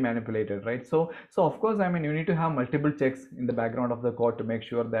token can be manipulated, right? So of course, I mean, you need to have multiple checks in the background of the code to make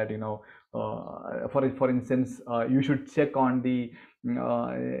sure that, for instance, you should check on the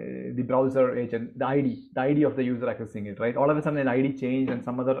browser agent, the ID of the user accessing it, right? All of a sudden an ID change and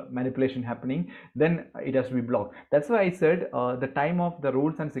some other manipulation happening, then it has to be blocked. That's why I said the time of the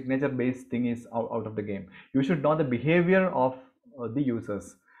rules and signature based thing is out of the game. You should know the behavior of the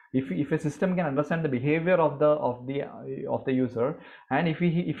users. If a system can understand the behavior of the user, and if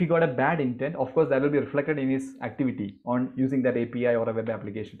he got a bad intent, of course that will be reflected in his activity on using that API or a web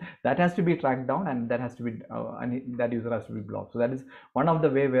application. That has to be tracked down, and that has to be and that user has to be blocked. So that is one of the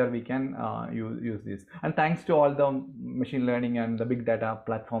way where we can use this. And thanks to all the machine learning and the big data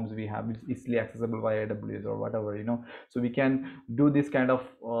platforms we have, it's easily accessible via AWS or whatever, so we can do this kind of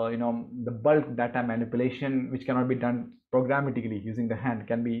the bulk data manipulation, which cannot be done programmatically using the hand.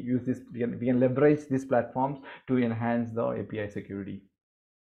 Can be used this, we can leverage these platforms to enhance the API security.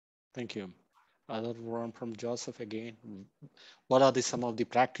 Thank you. Other one from Joseph again. What are some of the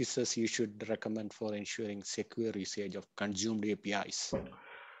practices you should recommend for ensuring secure usage of consumed APIs?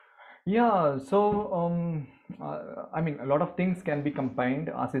 Yeah, so I mean, a lot of things can be combined.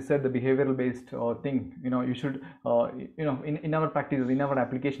 As I said, the behavioral based thing, you should in our practices, in our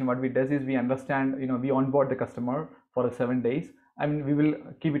application, what we does is we understand, we onboard the customer for 7 days. I mean, we will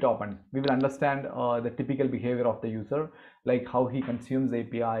keep it open. We will understand the typical behavior of the user, like how he consumes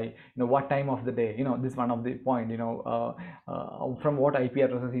API, what time of the day, this is one of the point, from what IP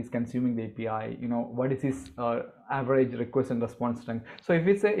addresses he's consuming the API, what is his average request and response time. So if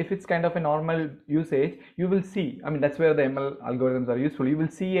it's kind of a normal usage, you will see, I mean, that's where the ML algorithms are useful. You will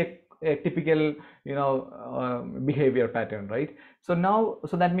see a typical behavior pattern, right? So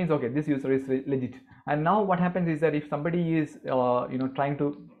that means, okay, this user is legit. And now what happens is that if somebody is trying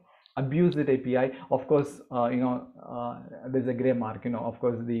to abuse that API, of course, there's a gray mark. Of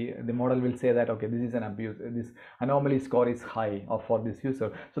course, the model will say that, okay, this is an abuse. This anomaly score is high for this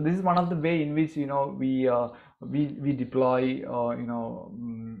user. So this is one of the way in which we deploy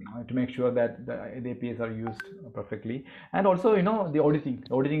to make sure that the APIs are used perfectly. And also, the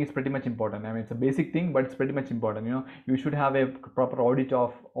auditing is pretty much important. I mean, it's a basic thing, but it's pretty much important. You should have a proper audit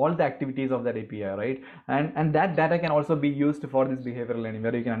of all the activities of that API, right? And that data can also be used for this behavioral learning,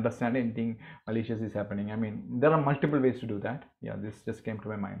 where you can understand anything malicious is happening. I mean, there are multiple ways to do that. Yeah, this just came to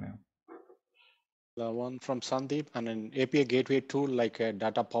my mind now. The one from Sandeep, and an API gateway tool like a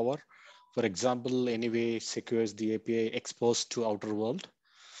data power, for example, anyway secures the API exposed to outer world.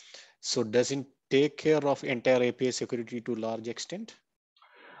 So does it take care of entire API security to large extent?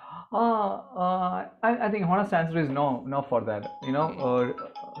 I think honest answer is no for that.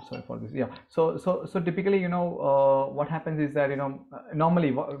 Sorry for this. Yeah. So typically, what happens is that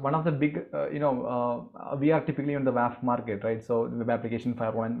normally one of the big we are typically in the WAAP market, right? So web application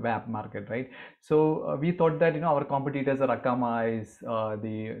firewall and WAAP market, right? So we thought that our competitors are Akamai's,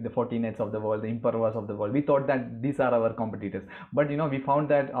 the Fortinets of the world, the Impervas of the world. We thought that these are our competitors, but we found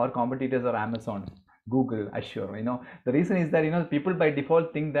that our competitors are Amazon, Google, Azure. The reason is that people by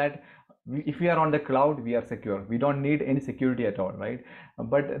default think that if we are on the cloud, we are secure. We don't need any security at all, right?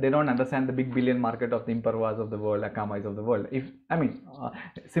 But they don't understand the big billion market of the Impervas of the world, Akamais of the world.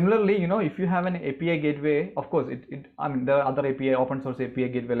 Similarly, if you have an API gateway, of course, I mean, there are other API, open source API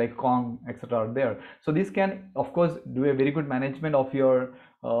gateway like Kong, etc. are there. So this can, of course, do a very good management of your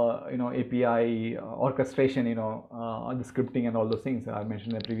API orchestration, the scripting and all those things I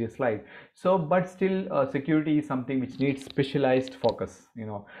mentioned in the previous slide. So, but still, security is something which needs specialized focus.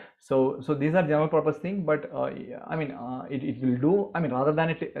 So these are general purpose thing, but it will do. I mean, rather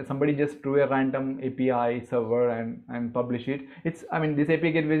than somebody just do a random API server and publish it. This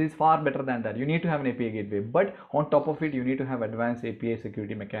API gateway is far better than that. You need to have an API gateway, but on top of it, you need to have advanced API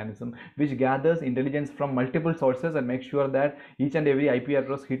security mechanism which gathers intelligence from multiple sources and make sure that each and every IP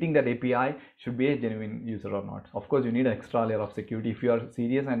address hitting that API should be a genuine user or not. Of course, you need an extra layer of security if you are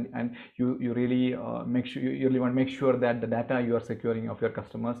serious and you really want to make sure that the data you are securing of your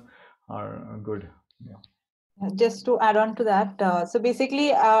customers are good. Yeah. Just to add on to that, so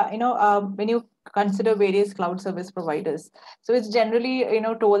basically, when you consider various cloud service providers, so it's generally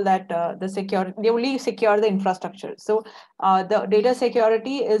told that they only secure the infrastructure. So the data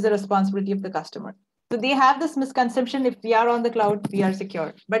security is the responsibility of the customer. So they have this misconception: if we are on the cloud, we are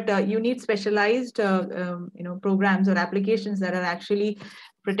secure. But you need specialized programs or applications that are actually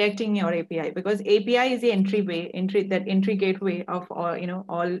protecting your API, because API is the entry gateway of all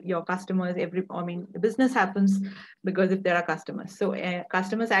your customers. The business happens because if there are customers. So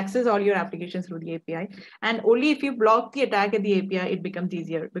customers access all your applications through the API, and only if you block the attack at the API, it becomes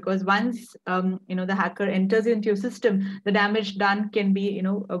easier, because once the hacker enters into your system, the damage done can be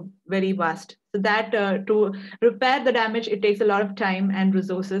very vast. So that to repair the damage, it takes a lot of time and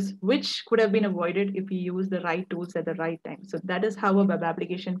resources, which could have been avoided if we use the right tools at the right time. So that is how a web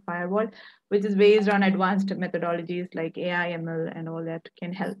application firewall, which is based on advanced methodologies like AI, ML, and all that,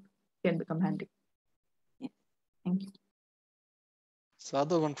 can become handy. Yeah. Thank you. So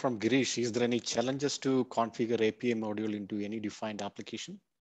other one from Girish, is there any challenges to configure API module into any defined application?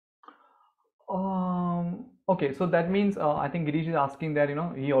 Okay, so that means I think Girish is asking that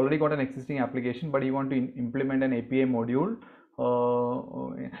he already got an existing application, but he want to implement an API module.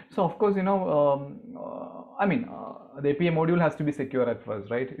 So of course the API module has to be secure at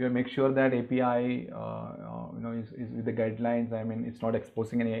first, right? You make sure that API is with the guidelines. I mean, it's not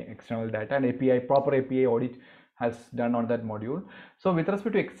exposing any external data, and proper API audit has done on that module. So with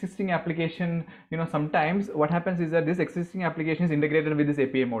respect to existing application, sometimes what happens is that this existing application is integrated with this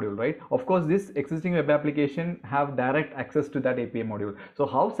API module, right? Of course, this existing web application have direct access to that API module. So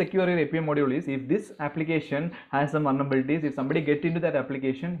how secure your API module is, if this application has some vulnerabilities, if somebody gets into that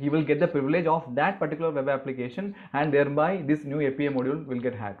application, he will get the privilege of that particular web application, and thereby this new API module will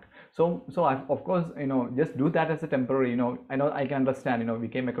get hacked. So of course, just do that as a temporary. I can understand. We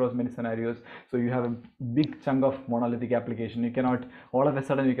came across many scenarios. So you have a big chunk of monolithic application. You cannot all of a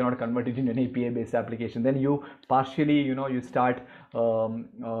sudden you cannot convert it into an API based application. Then you partially you start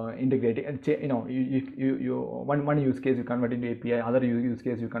integrating, and you one use case you convert into API, other use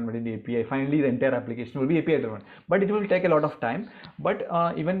case you convert into API. Finally, the entire application will be API driven, but it will take a lot of time. But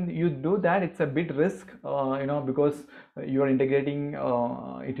even you do that, it's a bit risk, because you are integrating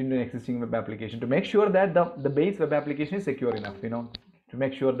it into an existing web application, to make sure that the base web application is secure enough, to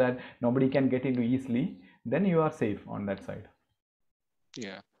make sure that nobody can get into easily. Then you are safe on that side.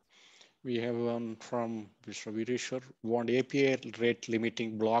 Yeah, we have one from Mr. Vireshwar. Want API rate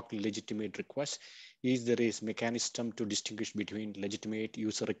limiting block legitimate requests? Is there a mechanism to distinguish between legitimate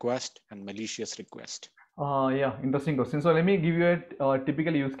user request and malicious request? Yeah, interesting question. So let me give you a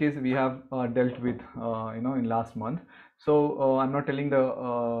typical use case we have dealt with, in last month. So I'm not telling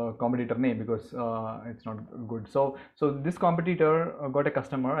the competitor name because it's not good. So this competitor got a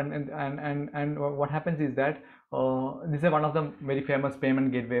customer, and what happens is that this is one of the very famous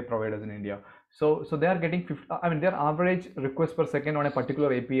payment gateway providers in India. So they are getting their average request per second on a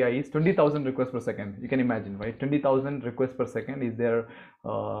particular API is 20,000 requests per second. You can imagine, right? 20,000 requests per second is their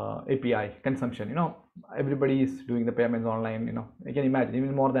API consumption. Everybody is doing the payments online. You can imagine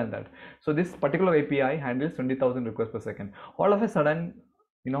even more than that. So this particular API handles 20,000 requests per second. All of a sudden,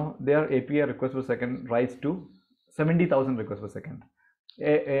 their API request per second rise to 70,000 requests per second.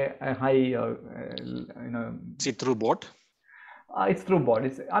 A high, Is it through bot? It's through bot.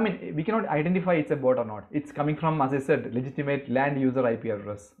 We cannot identify it's a bot or not. It's coming from, as I said, legitimate land user IP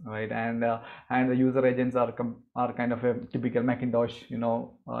address, right? And the user agents are kind of a typical Macintosh,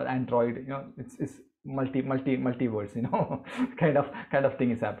 Android, it's multiverse, kind of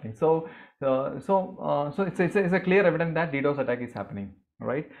thing is happening. So it's a clear evidence that DDoS attack is happening,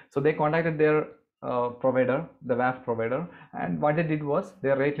 right? So they contacted their provider, the WAAP provider, and what they did was they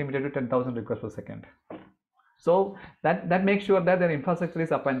rate limited to 10,000 requests per second. So that makes sure that their infrastructure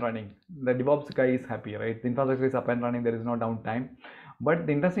is up and running. The DevOps guy is happy, right? The infrastructure is up and running. There is no downtime. But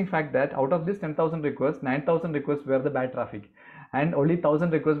the interesting fact that out of this 10,000 requests, 9,000 requests were the bad traffic, and only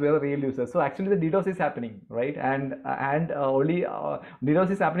 1,000 requests were the real users. So actually, the DDoS is happening, right? And only DDoS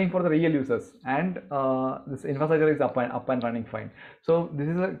is happening for the real users, and this infrastructure is up and running fine. So this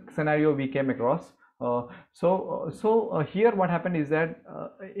is a scenario we came across. Here what happened is that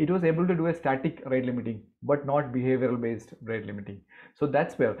it was able to do a static rate limiting, but not behavioral based rate limiting. So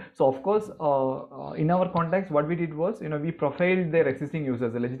that's where. So of course, in our context, what we did was, we profiled their existing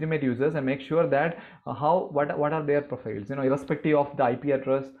users, the legitimate users, and make sure that what are their profiles, irrespective of the IP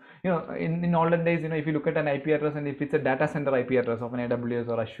address. In olden days, if you look at an IP address, and if it's a data center IP address of an AWS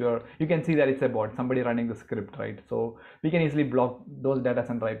or Azure, you can see that it's a bot, somebody running the script, right? So we can easily block those data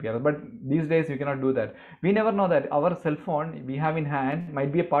center IP address. But these days you cannot do that. We never know that our cell phone we have in hand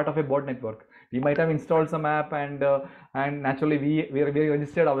might be a part of a bot network. We might have installed some app, and naturally we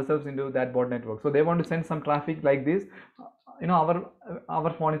registered ourselves into that bot network. So they want to send some traffic like this.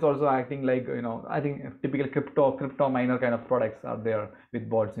 Our phone is also acting like, I think typical crypto miner kind of products are there with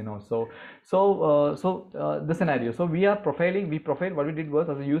bots. The scenario. So we are profiling. We profile. What we did was,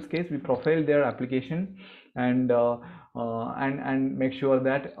 as a use case, we profiled their application, and make sure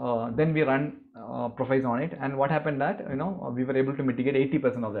that then we run profiles on it. And what happened that we were able to mitigate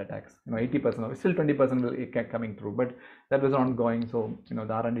 80% of the attacks. 80% of, still 20% will kept coming through, but that was ongoing. So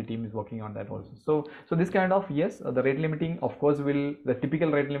the R&D team is working on that also. So this kind of, yes, the rate limiting, of course, the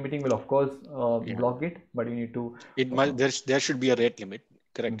typical rate limiting will of course block it, but you need to, there should be a rate limit,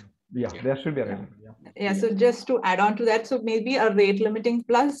 correct? There should be a rate limit. Yeah, so just to add on to that, so maybe a rate limiting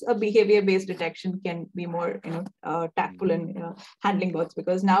plus a behavior-based detection can be more, tactful in handling bots,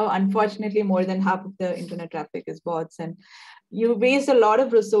 because now, unfortunately, more than half of the internet traffic is bots, and you waste a lot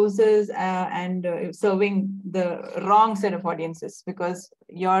of resources and serving the wrong set of audiences, because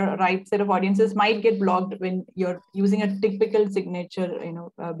your right set of audiences might get blocked when you're using a typical signature,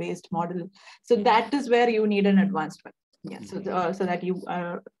 based model. So that is where you need an advanced one. Yeah, so that you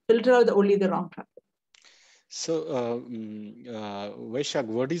filter out only the wrong traffic. So, Vaishak,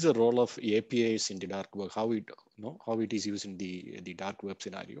 what is the role of APIs in the dark web? How it is used in the dark web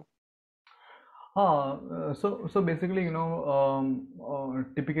scenario? So basically,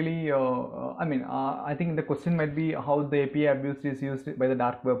 typically, I think the question might be how the API abuse is used by the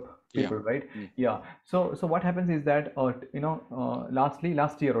dark web people, right? Yeah. So what happens is that,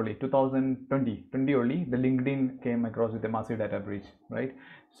 last year only, 2020 only, the LinkedIn came across with a massive data breach, right?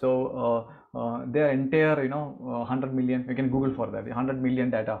 So their entire, 100 million, you can Google for that, 100 million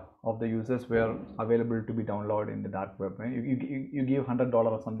data of the users were available to be downloaded in the dark web, right? You give $100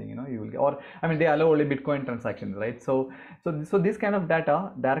 or something, you will get, or they allow only Bitcoin transactions, right? So this kind of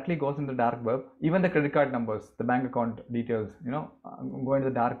data directly goes into the dark web. Even the credit card numbers, the bank account details, go into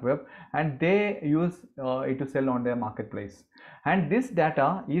the dark web, and they use it to sell on their marketplace. And this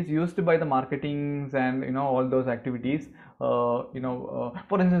data is used by the marketings and all those activities. For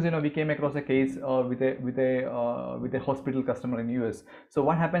instance, we came across a case with a hospital customer in US. So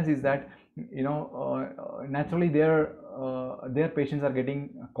what happens is that naturally their patients are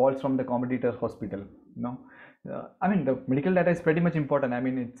getting calls from the competitor hospital. The medical data is pretty much important.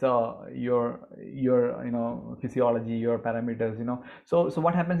 It's your physiology, your parameters. So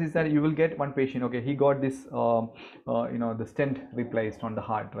what happens is that you will get one patient. Okay, he got this the stent replaced on the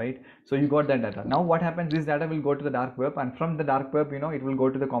heart, right? So you got that data. Now what happens? This data will go to the dark web, and from the dark web, it will go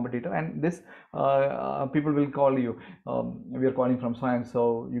to the competitor, and this people will call you. We are calling from science,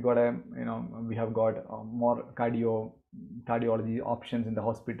 so you got we have got more cardiology options in the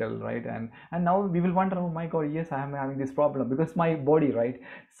hospital, right? And now we will wonder, oh my god, yes, I am having this problem because my body, right?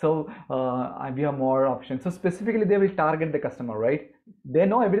 So we have more options. So specifically they will target the customer, right? They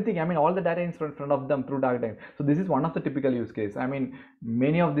know everything. All the data is in front of them through dark time. So this is one of the typical use case.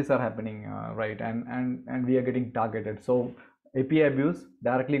 Many of these are happening, right? And we are getting targeted. So API abuse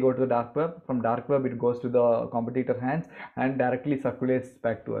directly go to the dark web. From dark web it goes to the competitor hands and directly circulates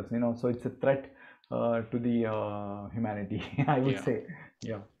back to us. So it's a threat to the humanity, I would say.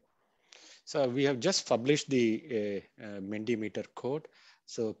 Yeah. So we have just published the Mentimeter code.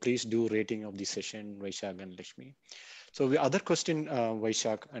 So please do rating of the session, Vaishak and Lakshmi. So the other question,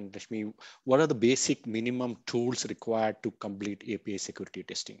 Vaishak and Lakshmi, what are the basic minimum tools required to complete API security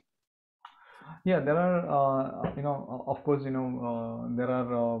testing? Yeah, there are, of course, there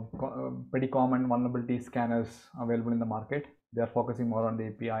are pretty common vulnerability scanners available in the market. They are focusing more on the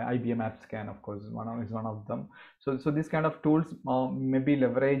API. IBM App Scan, of course, is one of them. So these kind of tools may be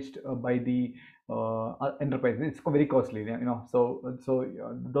leveraged by the enterprise. It's very costly, So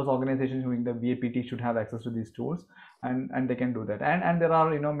those organizations doing the WAAP should have access to these tools, and they can do that. And there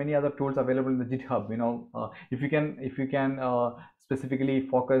are many other tools available in the GitHub. If you can specifically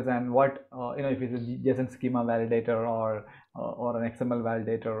focus on what if it's a JSON schema validator or an XML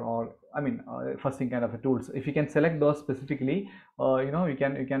validator, or first thing kind of a tools. If you can select those specifically, you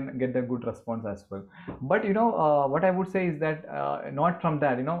can get the good response as well. But what I would say is that not from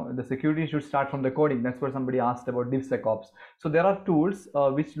that. The security should start from the coding. That's where somebody asked about DevSecOps. So there are tools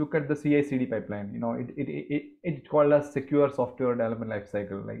which look at the CI/CD pipeline. It's called as secure software development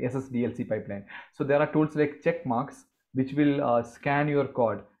lifecycle, like SSDLC pipeline. So there are tools like checkmarks which will scan your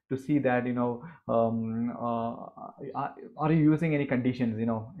code to see that, are you using any conditions,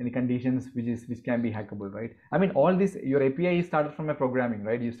 any conditions which can be hackable, right? I mean, all this, your API is started from a programming,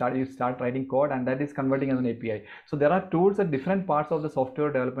 right? You start writing code, and that is converting as an API. So there are tools at different parts of the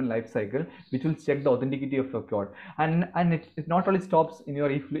software development life cycle which will check the authenticity of your code, and it not only stops in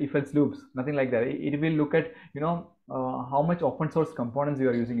your if else loops, nothing like that. It will look at, how much open source components you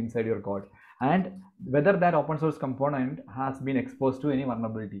are using inside your code, and whether that open source component has been exposed to any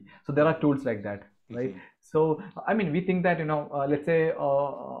vulnerability. So there are tools like that, right? So I mean, we think that, let's say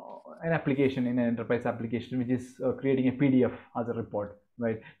an application in an enterprise application which is creating a PDF as a report,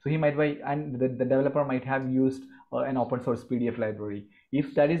 right? So he might buy, and the developer might have used an open source PDF library.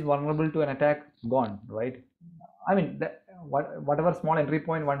 If that is vulnerable to an attack, gone, right? I mean, whatever small entry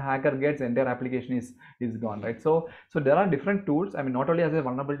point one hacker gets, entire application is gone, right? So there are different tools. I mean, not only as a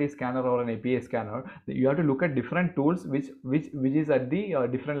vulnerability scanner or an API scanner, you have to look at different tools which is at the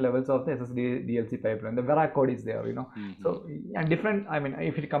different levels of the SSD DLC pipeline. The Vera code is there, So, and different. I mean,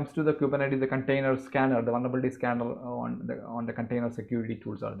 if it comes to the Kubernetes, the container scanner, the vulnerability scanner on the container security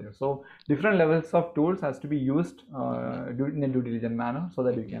tools are there. So different levels of tools has to be used in a due diligent manner so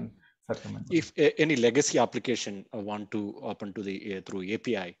that you can. If any legacy application want to open to the through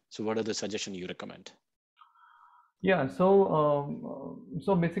API, so what are the suggestions you recommend? Yeah, so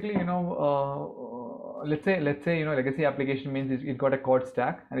basically, let's say legacy application means it got a code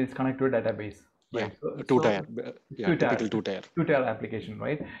stack and it's connected to a database, right? Yeah, two-tier, typical two-tier application,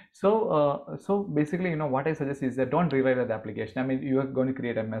 right? So basically, what I suggest is that don't rewrite the application. I mean, you are going to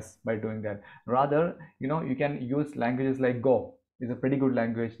create a mess by doing that. Rather, you can use languages like Go. Is a pretty good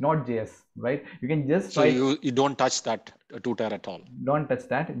language, not JS, right? You can just so you don't touch that two-tier at all. Don't touch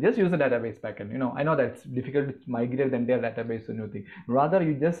that. Just use the database backend. I know that it's difficult to migrate the entire database to new thing. Rather,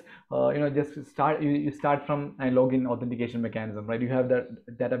 you just just start. You start from a login authentication mechanism, right? You have that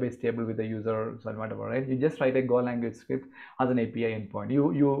database table with the user or whatever, right? You just write a Go language script as an API endpoint.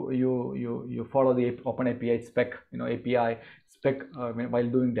 You follow the Open API spec, API spec while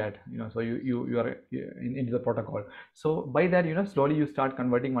doing that, so you are into the protocol. So by that, slowly you start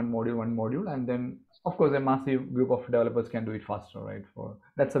converting one module, and then of course a massive group of developers can do it faster, right?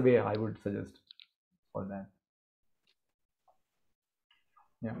 That's the way I would suggest for that.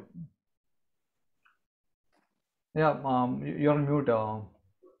 Yeah, you're on mute.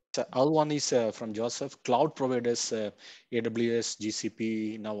 So other one is from Joseph. Cloud providers, AWS,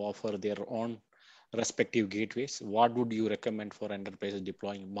 GCP now offer their own respective gateways. What would you recommend for enterprises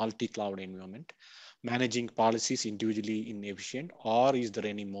deploying multi-cloud environment, managing policies individually inefficient, or is there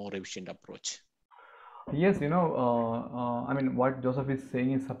any more efficient approach? Yes, I mean, what Joseph is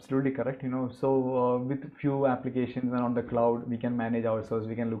saying is absolutely correct. So with few applications and on the cloud, we can manage ourselves.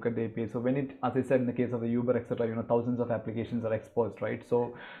 We can look at the API. So when it, as I said, in the case of the Uber, etc., thousands of applications are exposed, right?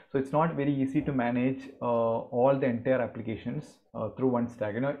 So it's not very easy to manage all the entire applications through one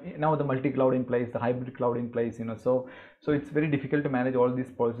stack. Now the multi-cloud in place, the hybrid cloud in place. So it's very difficult to manage all these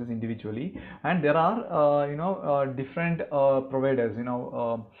policies individually. And there are different providers.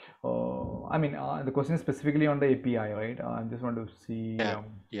 I mean, the question is specifically on the API, right? I just want to see.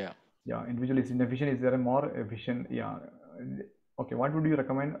 Individually, is inefficient. Is there a more efficient? Yeah. Okay, what would you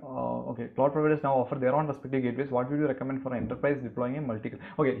recommend? Okay, cloud providers now offer their own respective gateways. What would you recommend for an enterprise deploying a multi?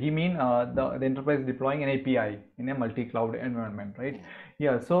 Okay, he mean the enterprise deploying an API in a multi-cloud environment, right?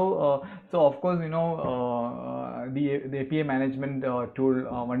 Yeah. So of course, the API management tool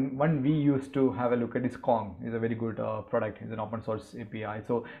one we used to have a look at is Kong. Is a very good product. It's an open source API.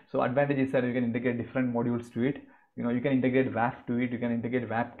 So advantage is that you can integrate different modules to it. You can integrate WAF to it, you can integrate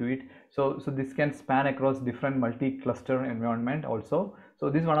WAP to it. So this can span across different multi-cluster environment also. So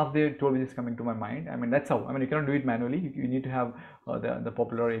this is one of the tools which is coming to my mind. I mean, that's how. I mean, you cannot do it manually. You need to have the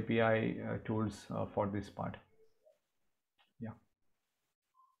popular API tools for this part. Yeah.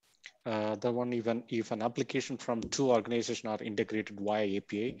 The one, even if an application from two organizations are integrated via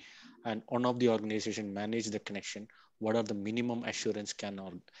API and one of the organization manage the connection, what are the minimum assurance can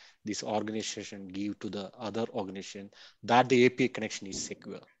this organization give to the other organization that the API connection is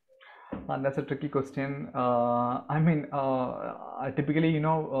secure? That's a tricky question. I mean, typically,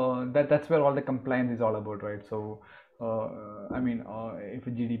 that's where all the compliance is all about, right? So, I mean, if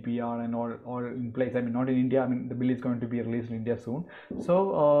GDPR and all in place, I mean, not in India. I mean, the bill is going to be released in India soon.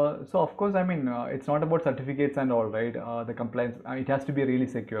 So, of course, I mean, it's not about certificates and all, right? The compliance, it has to be really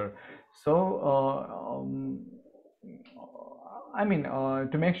secure. So, I mean,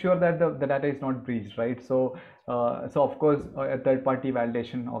 to make sure that the data is not breached, right? So of course, a third-party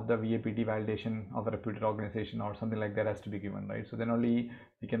validation of the VAPT validation of a reputed organization or something like that has to be given, right? So then only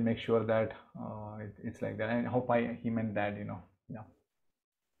we can make sure that it's like that. And I hope he meant that, yeah.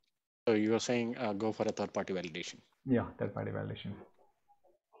 So you are saying go for a third-party validation. Yeah, third-party validation.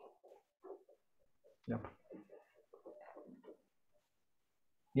 Yep.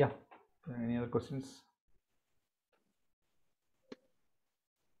 Yeah. Any other questions?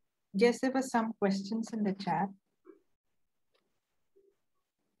 Yes, there were some questions in the chat.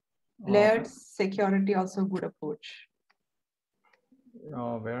 Layered security also a good approach.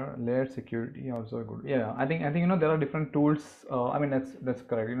 Where layered security also good. Yeah, I think there are different tools. I mean that's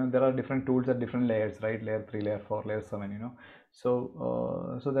correct. There are different tools at different layers, right? Layer 3, layer 4, layer 7.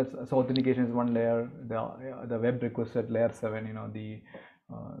 So so authentication is one layer. The web request at layer 7.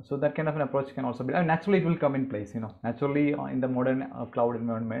 So that kind of an approach can also be. And naturally, it will come in place. Naturally, in the modern cloud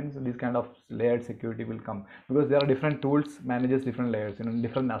environments, this kind of layered security will come because there are different tools manages different layers.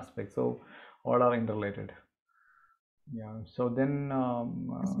 Different aspects. So all are interrelated. Yeah. So then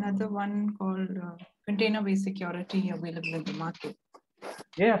there's another one called container-based security available in the market.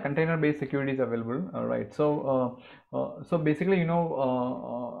 Yeah, container-based security is available. Right. So so basically,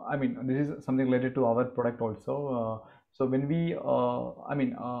 I mean, this is something related to our product also. So when we,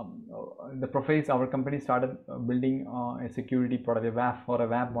 the Prophase, our company started building a security product, a WAF or a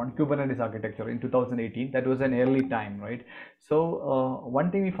WAP on Kubernetes architecture in 2018. That was an early time, right? So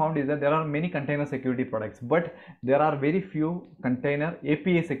one thing we found is that there are many container security products, but there are very few container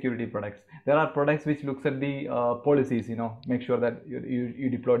API security products. There are products which looks at the policies, make sure that you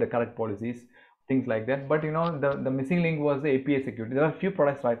deploy the correct policies, things like that. But the missing link was the API security. There are few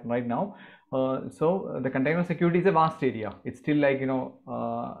products right now. So the container security is a vast area. It's still like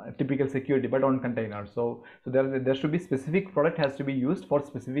typical security, but on containers. So there should be specific product has to be used for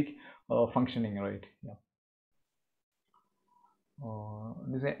specific functioning, right? Yeah.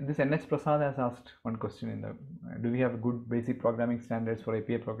 This NH Prasad has asked one question in the do we have good basic programming standards for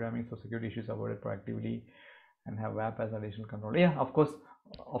API programming so security issues avoided proactively and have WAP as additional control? Yeah, of course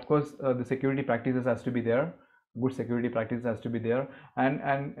the security practices has to be there. Good security practices has to be there, and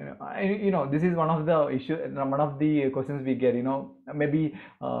this is one of the issue, one of the questions we get, maybe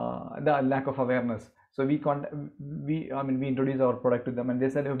the lack of awareness. So we introduce our product to them and they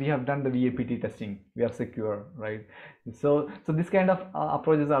said, oh, we have done the WAAP testing, we are secure, right? So this kind of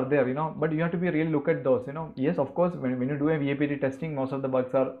approaches are there, but you have to be really look at those, yes, of course, when you do a WAAP testing, most of the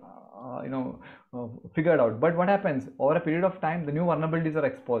bugs are figured out. But what happens over a period of time, the new vulnerabilities are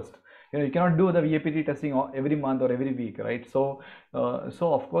exposed. You cannot do the WAAP testing every month or every week, right? So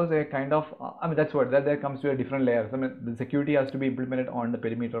of course a kind of that's what there comes to a different layers. The security has to be implemented on the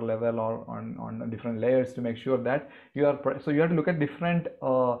perimeter level or on different layers to make sure that you are so you have to look at different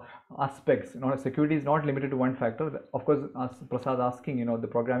aspects. Security is not limited to one factor. Of course, as Prasad asking, the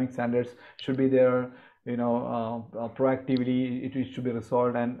programming standards should be there. Proactively it should be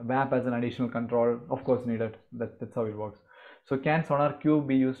resolved, and WAP as an additional control of course needed. That's how it works. So can SonarQube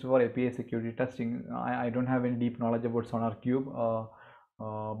be used for API security testing? I don't have any deep knowledge about SonarQube,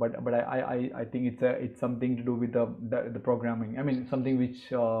 but I think it's something to do with the programming. I mean something which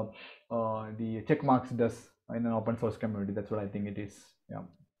the checkmarks does in an open source community. That's what I think it is. Yeah.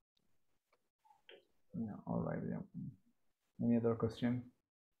 Yeah. All right. Yeah. Any other question?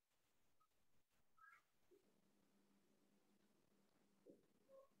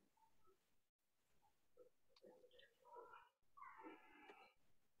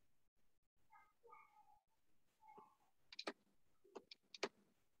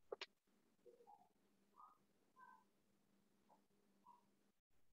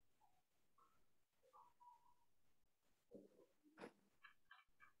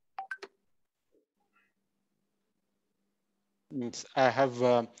 I have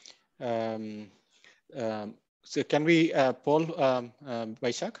so can we poll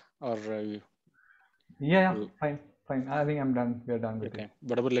Vaishak or yeah, fine. I think I'm done. We're done with it.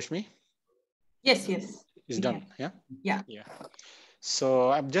 What about Lashmi? Yes. It's done. Yeah.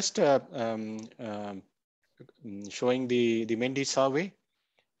 So I'm just showing the Mendy survey.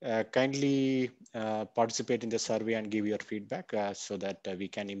 Kindly participate in the survey and give your feedback so that we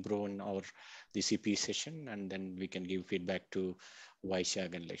can improve on our the CP session, and then we can give feedback to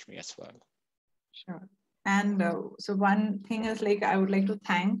Vaishak and Lakshmi as well. Sure. And so one thing is I would like to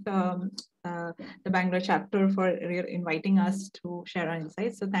thank the Bangalore chapter for inviting us to share our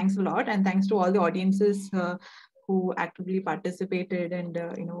insights. So thanks a lot, and thanks to all the audiences who actively participated and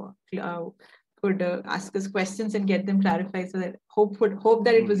could ask us questions and get them clarified. So that hope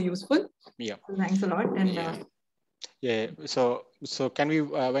that it was useful. Yeah. So thanks a lot. And So can we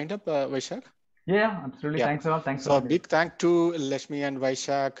wind up, Vaishak? Yeah, absolutely. Yeah. Thanks a lot. So a big thank to Lakshmi and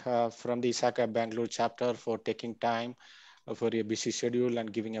Vaishak from the ISACA Bangalore chapter for taking time for a busy schedule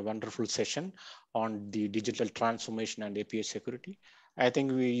and giving a wonderful session on the digital transformation and API security. I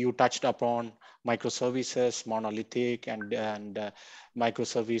think you touched upon microservices, monolithic, and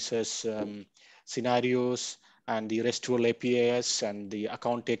microservices scenarios, and the RESTful APIs, and the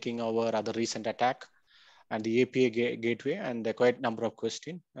account taking over other recent attack, and the API gateway, and quite a number of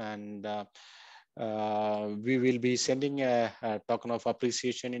questions. And we will be sending a token of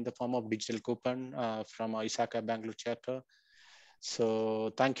appreciation in the form of digital coupon from our Isaka Bangalore chapter.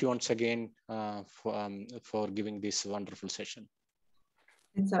 So thank you once again for giving this wonderful session.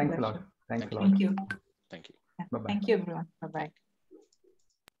 It's a Thanks pleasure. a lot. Thanks a lot. Thank you. Thank you. Thank you, everyone. Bye-bye.